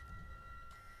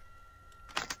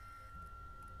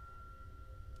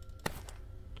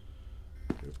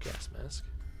 Move gas mask.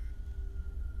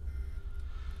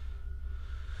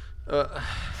 Oh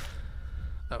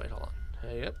wait, hold on.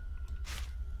 Hey, yep.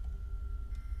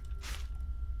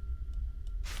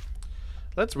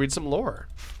 Let's read some lore.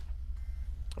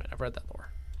 Wait, I've read that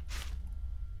lore.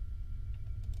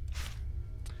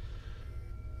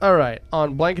 Alright,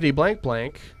 on blankety blank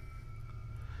blank,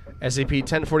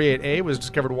 SCP-1048-A was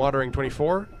discovered wandering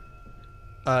 24.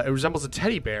 It resembles a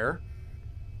teddy bear,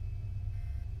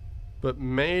 but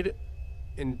made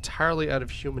entirely out of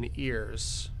human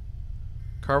ears.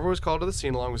 Carver was called to the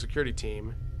scene along with a security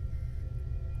team.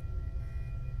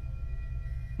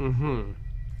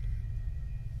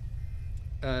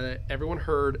 Everyone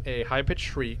heard a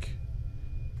high-pitched shriek,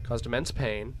 caused immense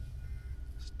pain,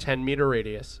 10-meter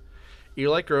radius.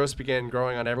 Ear-like growths began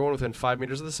growing on everyone within 5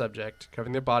 meters of the subject,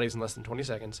 covering their bodies in less than 20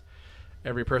 seconds.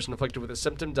 Every person afflicted with the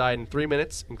symptom died in 3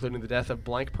 minutes, including the death of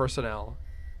blank personnel.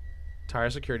 Entire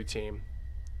security team.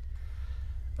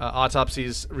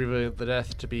 Autopsies revealed the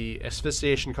death to be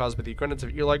asphyxiation caused by the abundance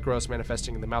of ear-like growths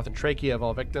manifesting in the mouth and trachea of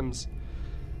all victims.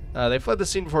 They fled the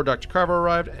scene before Dr. Carver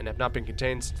arrived and have not been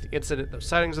contained since the incident, though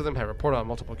sightings of them have reported on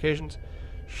multiple occasions.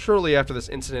 Shortly after this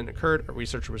incident occurred, a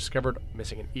researcher was discovered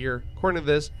missing an ear. According to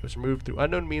this, it was removed through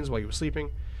unknown means while he was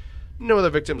sleeping. No other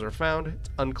victims were found. It's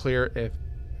unclear if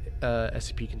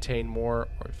SCP contained more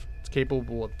or if it's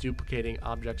capable of duplicating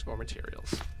objects or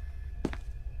materials.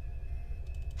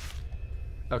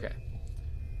 Okay.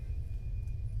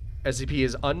 SCP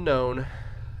is unknown.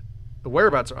 The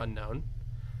whereabouts are unknown.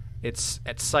 It's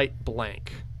at site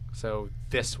blank. So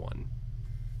this one.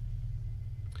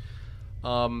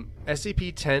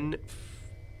 SCP-10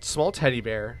 small teddy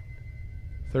bear,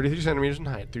 33 centimeters in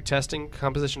height. Through testing,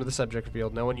 composition of the subject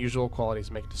revealed no unusual qualities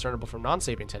make it discernible from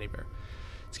non-sapient teddy bear.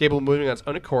 It's capable of moving on its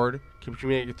own accord, can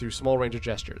communicate through small range of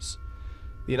gestures.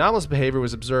 The anomalous behavior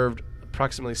was observed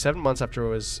approximately 7 months after it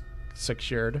was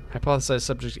secured. Hypothesized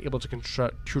subject able to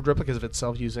construct true replicas of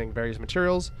itself using various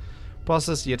materials.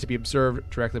 Process yet to be observed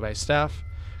directly by staff.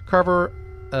 Carver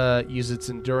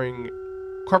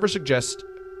suggests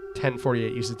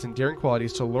 1048 uses its endearing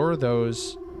qualities to lure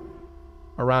those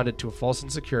around it to a false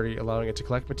insecurity, allowing it to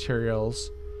collect materials.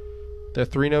 The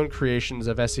 3 known creations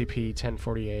of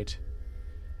SCP-1048,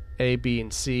 A, B,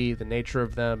 and C, the nature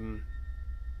of them.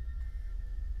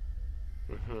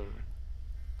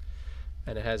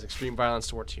 And it has extreme violence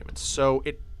towards humans. So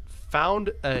it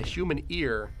found a human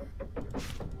ear.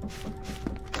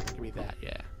 Give me that,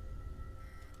 yeah.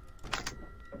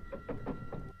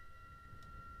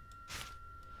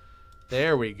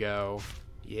 There we go.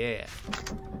 Yeah.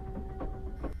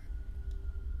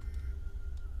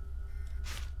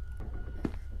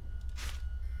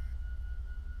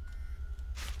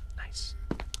 Nice.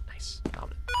 Nice.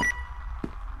 Dominant.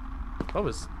 What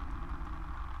was...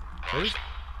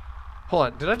 Hold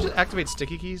on. Did I just activate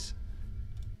sticky keys?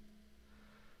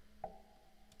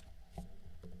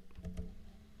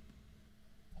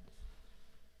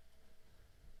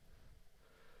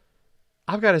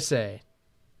 I've got to say,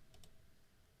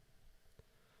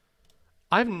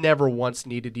 I've never once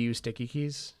needed to use sticky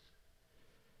keys.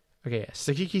 Okay, yeah,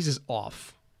 sticky keys is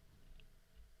off.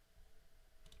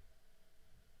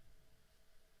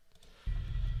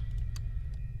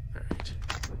 Alright.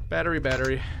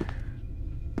 Battery.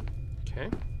 Okay.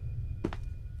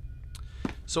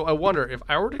 So I wonder if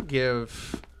I were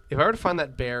to find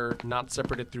that bear not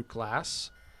separated through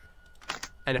glass,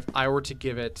 and if I were to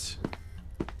give it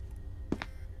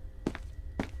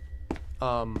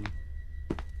and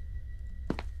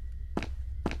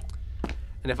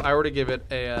if I were to give it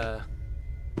a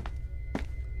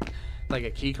like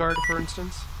a key card, for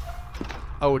instance.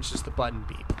 Oh, it's just the button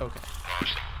beep. Okay.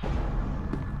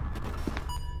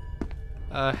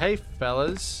 Hey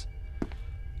fellas.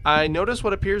 I noticed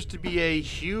what appears to be a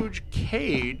huge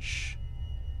cage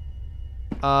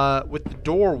with the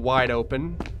door wide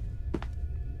open.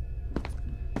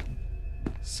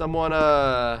 Someone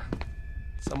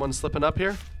slipping up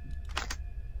here?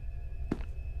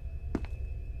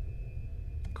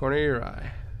 Corner of your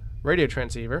eye. Radio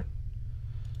transceiver.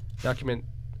 Document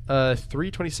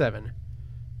 327.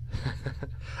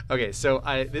 Okay, so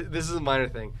this is a minor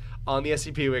thing. On the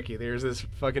SCP wiki, there's this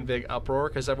fucking big uproar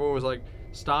because everyone was like,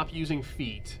 stop using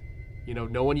feet. You know,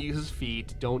 no one uses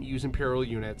feet. Don't use imperial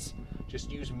units.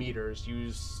 Just use meters.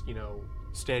 Use, you know,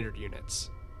 standard units.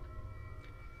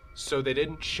 So they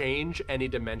didn't change any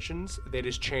dimensions. They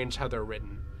just changed how they're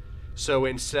written. So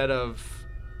instead of,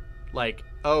 like,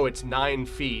 oh, it's 9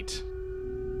 feet.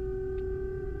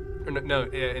 Or no,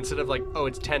 instead of like, oh,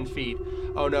 it's 10 feet.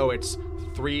 Oh no, it's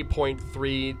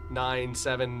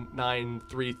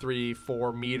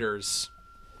 3.3979334 meters.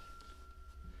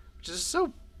 Which is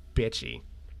so bitchy.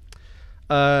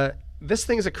 This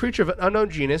thing is a creature of an unknown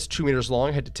genus, 2 meters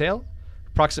long, head to tail.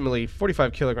 Approximately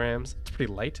 45 kilograms. It's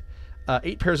pretty light.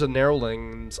 8 pairs of narrow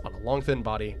limbs on a long, thin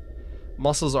body.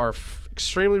 Muscles are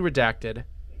extremely redacted.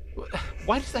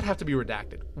 Why does that have to be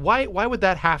redacted? Why would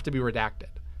that have to be redacted?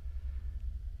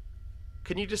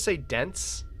 Can you just say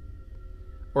dense?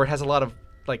 Or it has a lot of,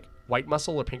 like, white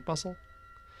muscle or pink muscle?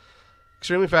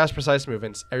 Extremely fast, precise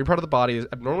movements. Every part of the body is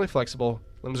abnormally flexible.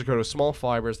 Limbs are coated with small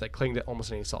fibers that cling to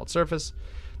almost any solid surface.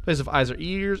 In place of eyes or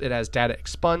ears, it has data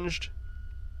expunged.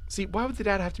 See, why would the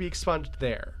data have to be expunged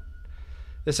there?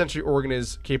 This sensory organ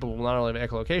is capable not only of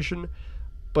echolocation,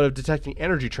 but of detecting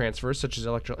energy transfers, such as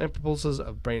electrical impulses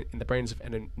in the brains of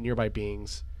nearby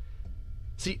beings.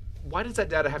 See, why does that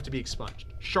data have to be expunged?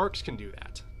 Sharks can do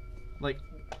that. Like,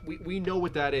 we know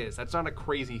what that is. That's not a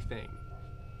crazy thing.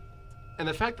 And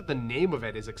the fact that the name of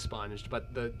it is expunged,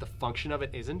 but the function of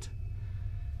it isn't,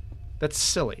 that's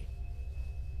silly.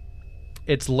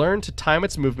 It's learned to time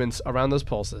its movements around those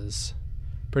pulses,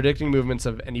 predicting movements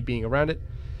of any being around it.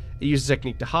 It uses a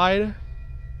technique to hide,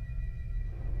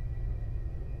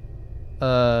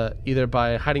 either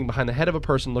by hiding behind the head of a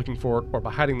person looking for it, or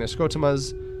by hiding their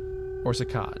scotomas or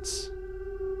saccades.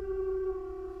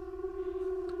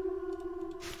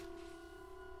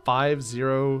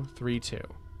 5032.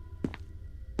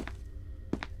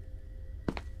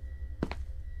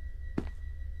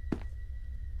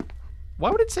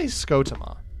 Why would it say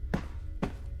scotoma?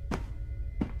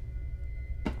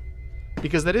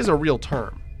 Because that is a real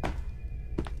term.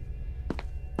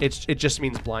 It just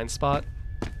means blind spot.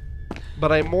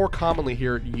 But I more commonly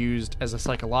hear it used as a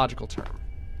psychological term.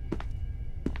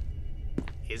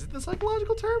 Is it the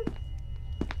psychological term?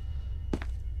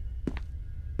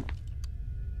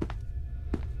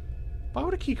 Why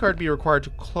would a keycard be required to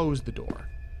close the door?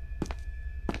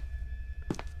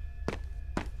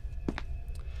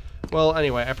 Well,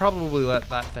 anyway, I probably let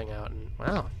that thing out, and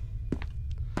wow.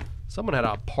 Someone had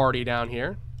a party down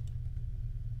here.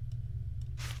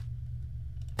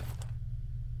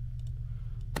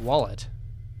 Wallet.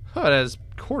 Oh, it has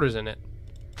quarters in it.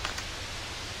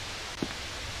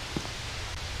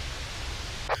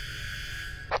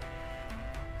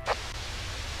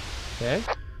 Okay.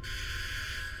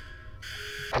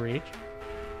 Breach.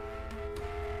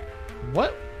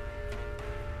 What?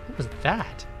 What was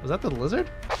that? Was that the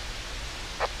lizard?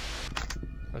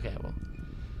 Okay, well.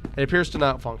 It appears to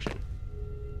not function.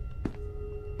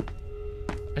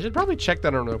 I should probably check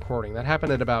that on the recording. That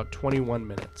happened at about 21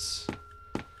 minutes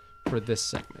for this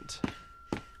segment.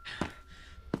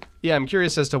 Yeah, I'm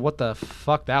curious as to what the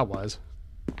fuck that was.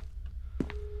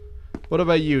 What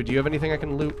about you? Do you have anything I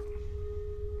can loot?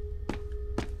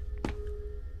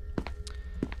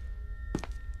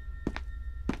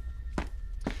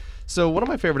 So one of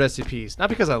my favorite SCPs, not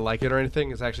because I like it or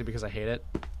anything, it's actually because I hate it.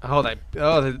 Oh, that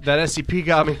SCP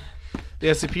got me. The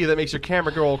SCP that makes your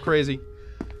camera go all crazy.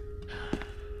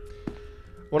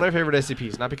 One of my favorite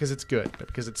SCPs, not because it's good, but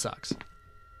because it sucks.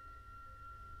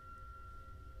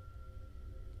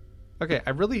 Okay,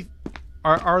 I really...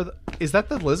 Is that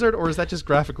the lizard, or is that just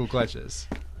graphical glitches?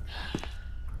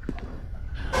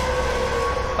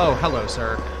 Oh, hello,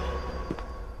 sir.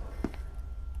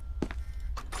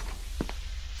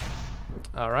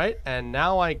 Alright, and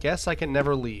now I guess I can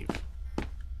never leave.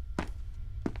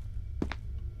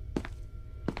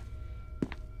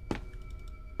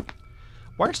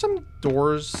 Why are there some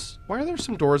doors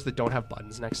that don't have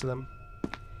buttons next to them?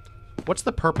 What's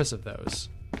the purpose of those?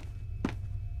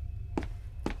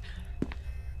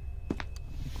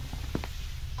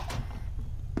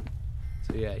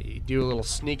 So yeah, you do a little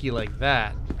sneaky like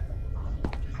that.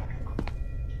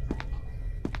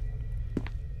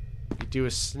 You do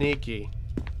a sneaky.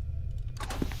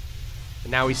 And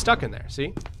now he's stuck in there,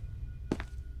 see?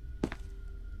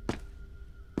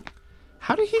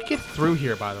 How did he get through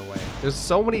here, by the way? There's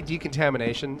so many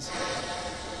decontaminations.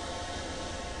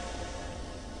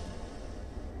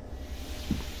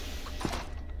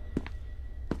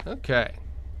 Okay.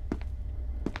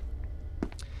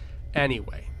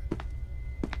 Anyway.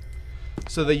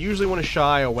 So they usually want to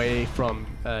shy away from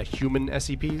human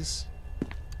SCPs.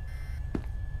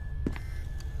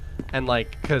 And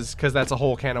like, cause that's a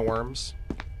whole can of worms.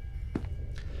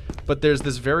 But there's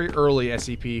this very early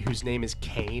SCP whose name is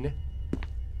Cain.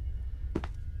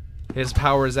 His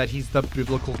power is that he's the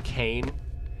biblical Cain.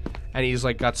 And he's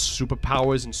like got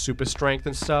superpowers and super strength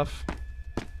and stuff.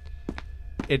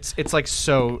 It's like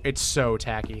it's so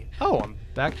tacky. Oh, I'm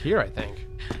back here, I think.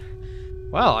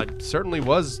 Well, I certainly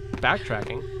was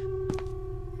backtracking.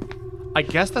 I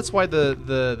guess that's why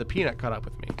the peanut caught up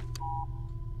with me.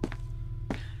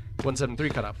 173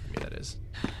 caught up with me, that is.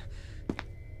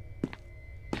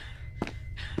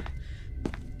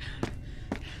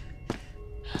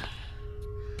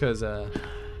 Because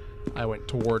I went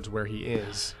towards where he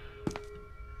is.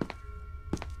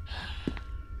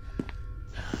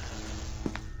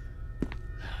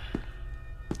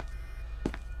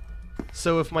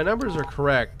 So if my numbers are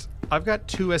correct, I've got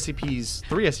three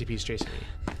SCPs chasing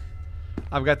me.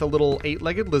 I've got the little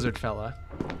 8-legged lizard fella.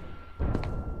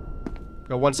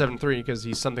 Got 173 because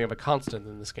he's something of a constant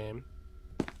in this game.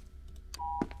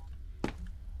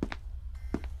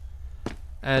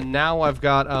 And now I've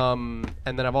got and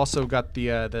then I've also got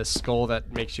the skull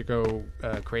that makes you go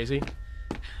crazy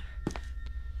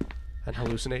and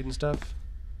hallucinate and stuff.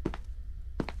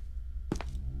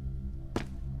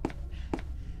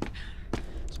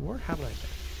 So where haven't I been?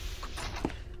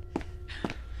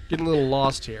 Getting a little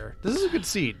lost here. This is a good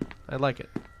seed. I like it.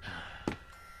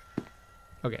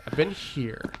 Okay, I've been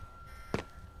here.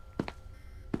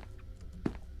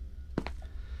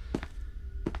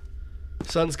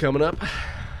 Sun's coming up.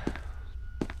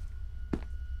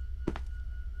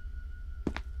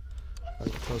 I'll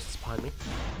get close to behind me.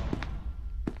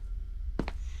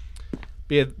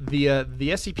 But yeah,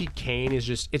 the SCP Cain is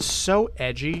just, it's so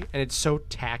edgy and it's so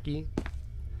tacky.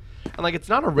 And like it's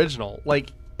not original.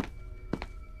 Like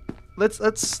let's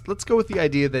go with the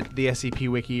idea that the SCP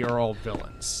Wiki are all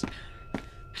villains.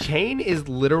 Cain is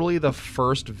literally the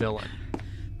first villain.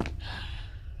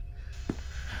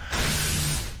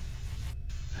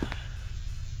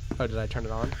 Oh, did I turn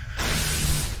it on?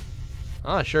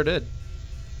 Oh, I sure did.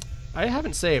 I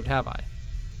haven't saved, have I?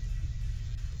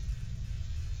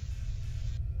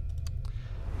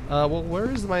 Well, where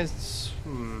is my...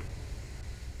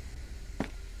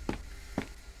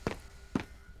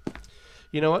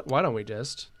 You know what? Why don't we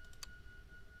just...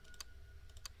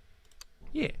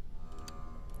 Yeah.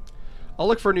 I'll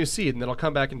look for a new seed, and then I'll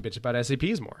come back and bitch about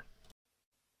SCPs more.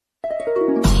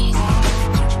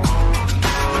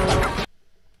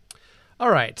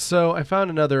 Alright, so I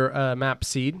found another map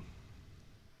seed.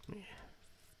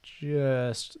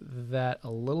 Just that a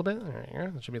little bit. There you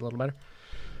go. That should be a little better.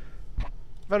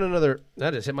 Found another...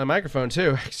 That just hit my microphone,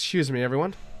 too. Excuse me,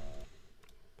 everyone.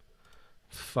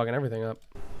 Fucking everything up.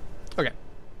 Okay.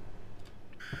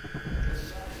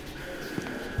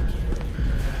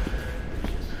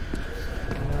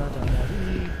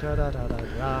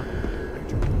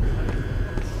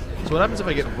 So what happens if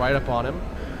I get right up on him?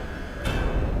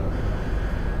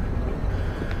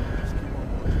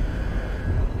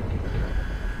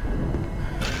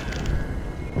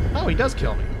 Oh, he does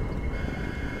kill me.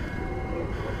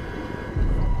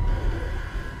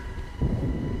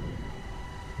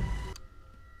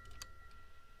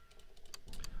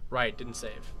 Right, didn't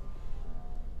save.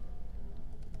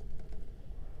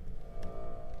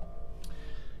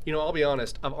 You know, I'll be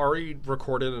honest, I've already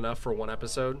recorded enough for one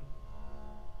episode.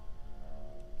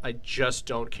 I just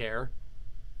don't care.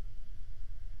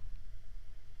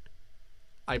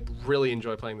 I really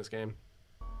enjoy playing this game.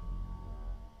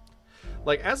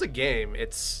 Like, as a game,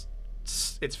 it's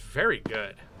very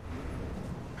good.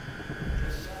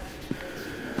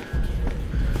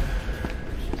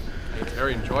 It's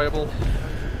very enjoyable.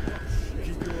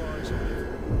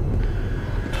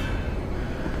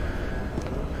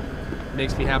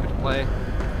 Makes me happy to play.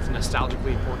 It's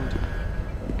nostalgically important.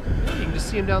 Yeah, you can just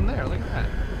see him down there. Look at that.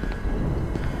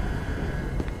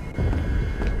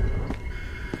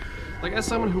 Like, as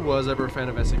someone who was ever a fan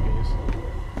of SCPs,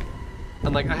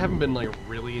 and like I haven't been like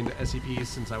really into SCPs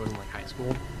since I was in like high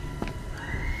school.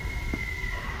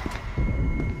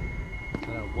 Is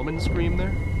that a woman scream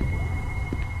there?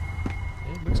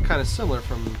 It looks kind of similar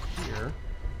from here.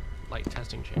 Light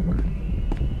testing chamber.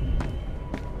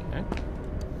 Okay.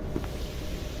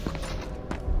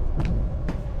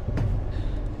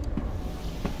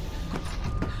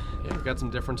 Yeah, we've got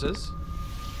some differences.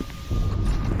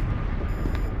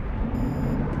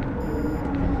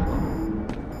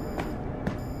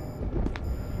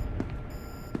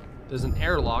 There's an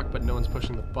airlock, but no one's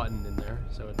pushing the button in there,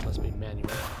 so it must be manual.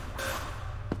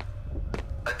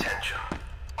 Attention.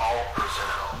 All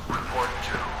personnel report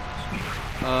to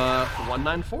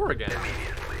 194 again.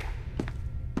 immediately.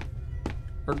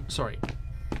 Or, sorry.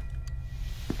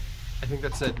 I think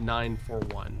that said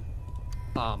 941.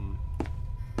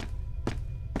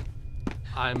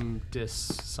 I'm dis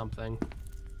something.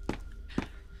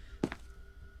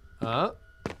 Are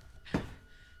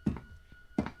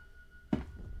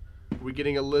we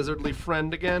getting a lizardly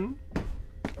friend again?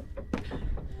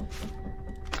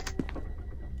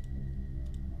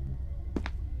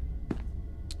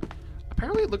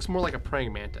 Apparently it looks more like a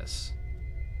praying mantis.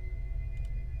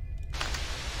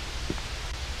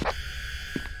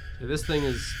 Yeah, this thing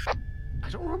is... I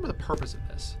don't remember the purpose of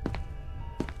this.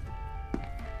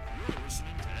 You're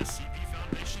listening to SCP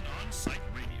Foundation On-Site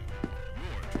Radio,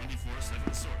 your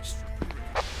 24/7 source for furry.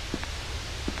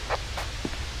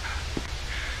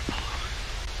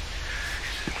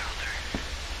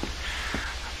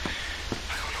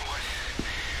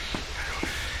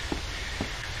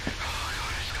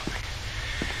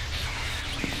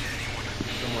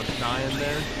 Someone's dying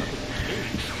there.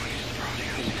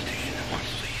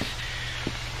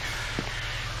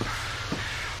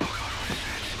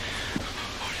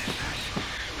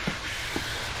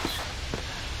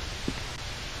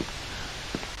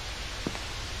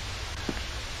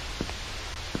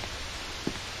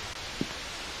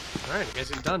 Alright, I guess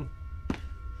he's done.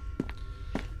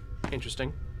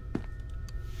 Interesting.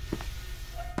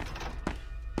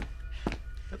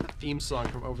 Got the theme song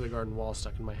from Over the Garden Wall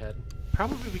stuck in my head.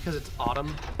 Probably because it's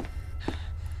autumn.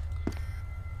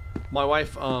 My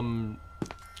wife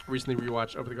recently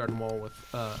rewatched Over the Garden Wall with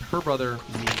her brother,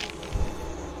 me.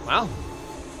 Wow.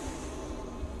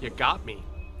 You got me.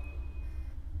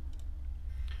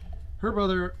 Her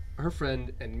brother, her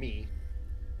friend, and me.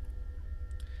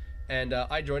 And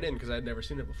I joined in because I had never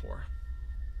seen it before.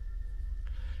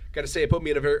 Gotta say, it put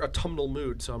me in a very autumnal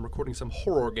mood, so I'm recording some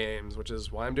horror games, which is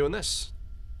why I'm doing this.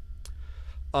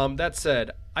 That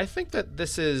said, I think that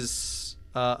this is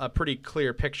a pretty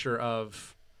clear picture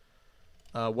of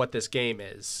what this game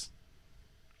is.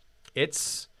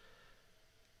 It's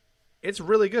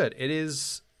really good. It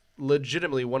is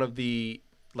legitimately one of the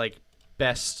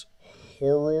best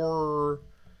horror,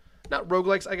 not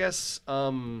roguelikes, I guess.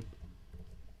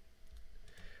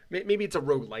 Maybe it's a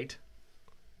roguelite.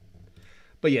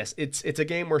 But yes, it's a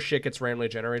game where shit gets randomly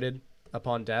generated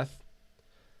upon death.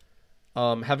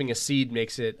 Having a seed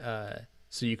makes it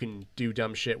so you can do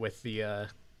dumb shit with the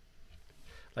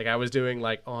like I was doing,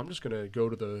 oh, I'm just gonna go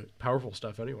to the powerful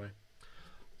stuff anyway.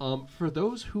 For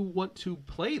those who want to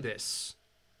play this,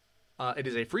 it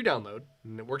is a free download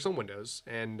and it works on Windows,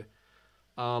 and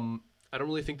I don't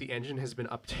really think the engine has been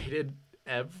updated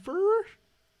ever.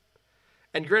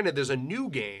 And granted, there's a new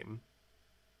game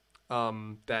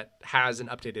that has an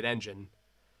updated engine,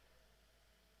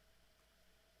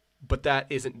 but that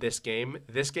isn't this game.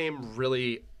 This game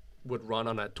really would run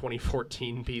on a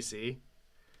 2014 PC.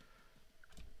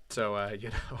 So,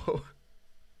 you know.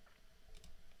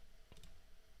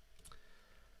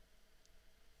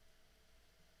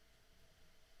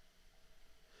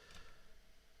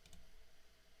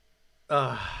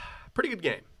 Pretty good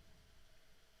game.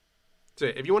 So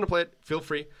if you want to play it, feel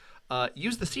free.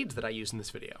 Use the seeds that I use in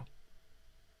this video.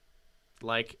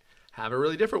 Have a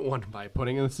really different one by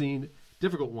putting in the seed,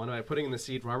 difficult one by putting in the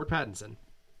seed Robert Pattinson.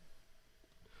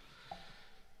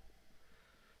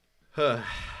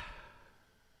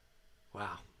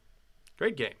 Wow.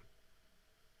 Great game.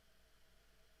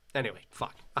 Anyway,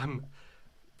 fuck. I'm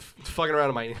fucking around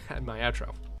in my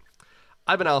outro.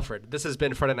 I've been Alfred. This has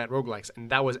been Friday Night Roguelikes, and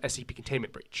that was SCP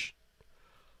Containment Breach.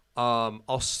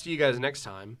 I'll see you guys next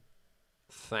time.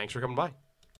 Thanks for coming by.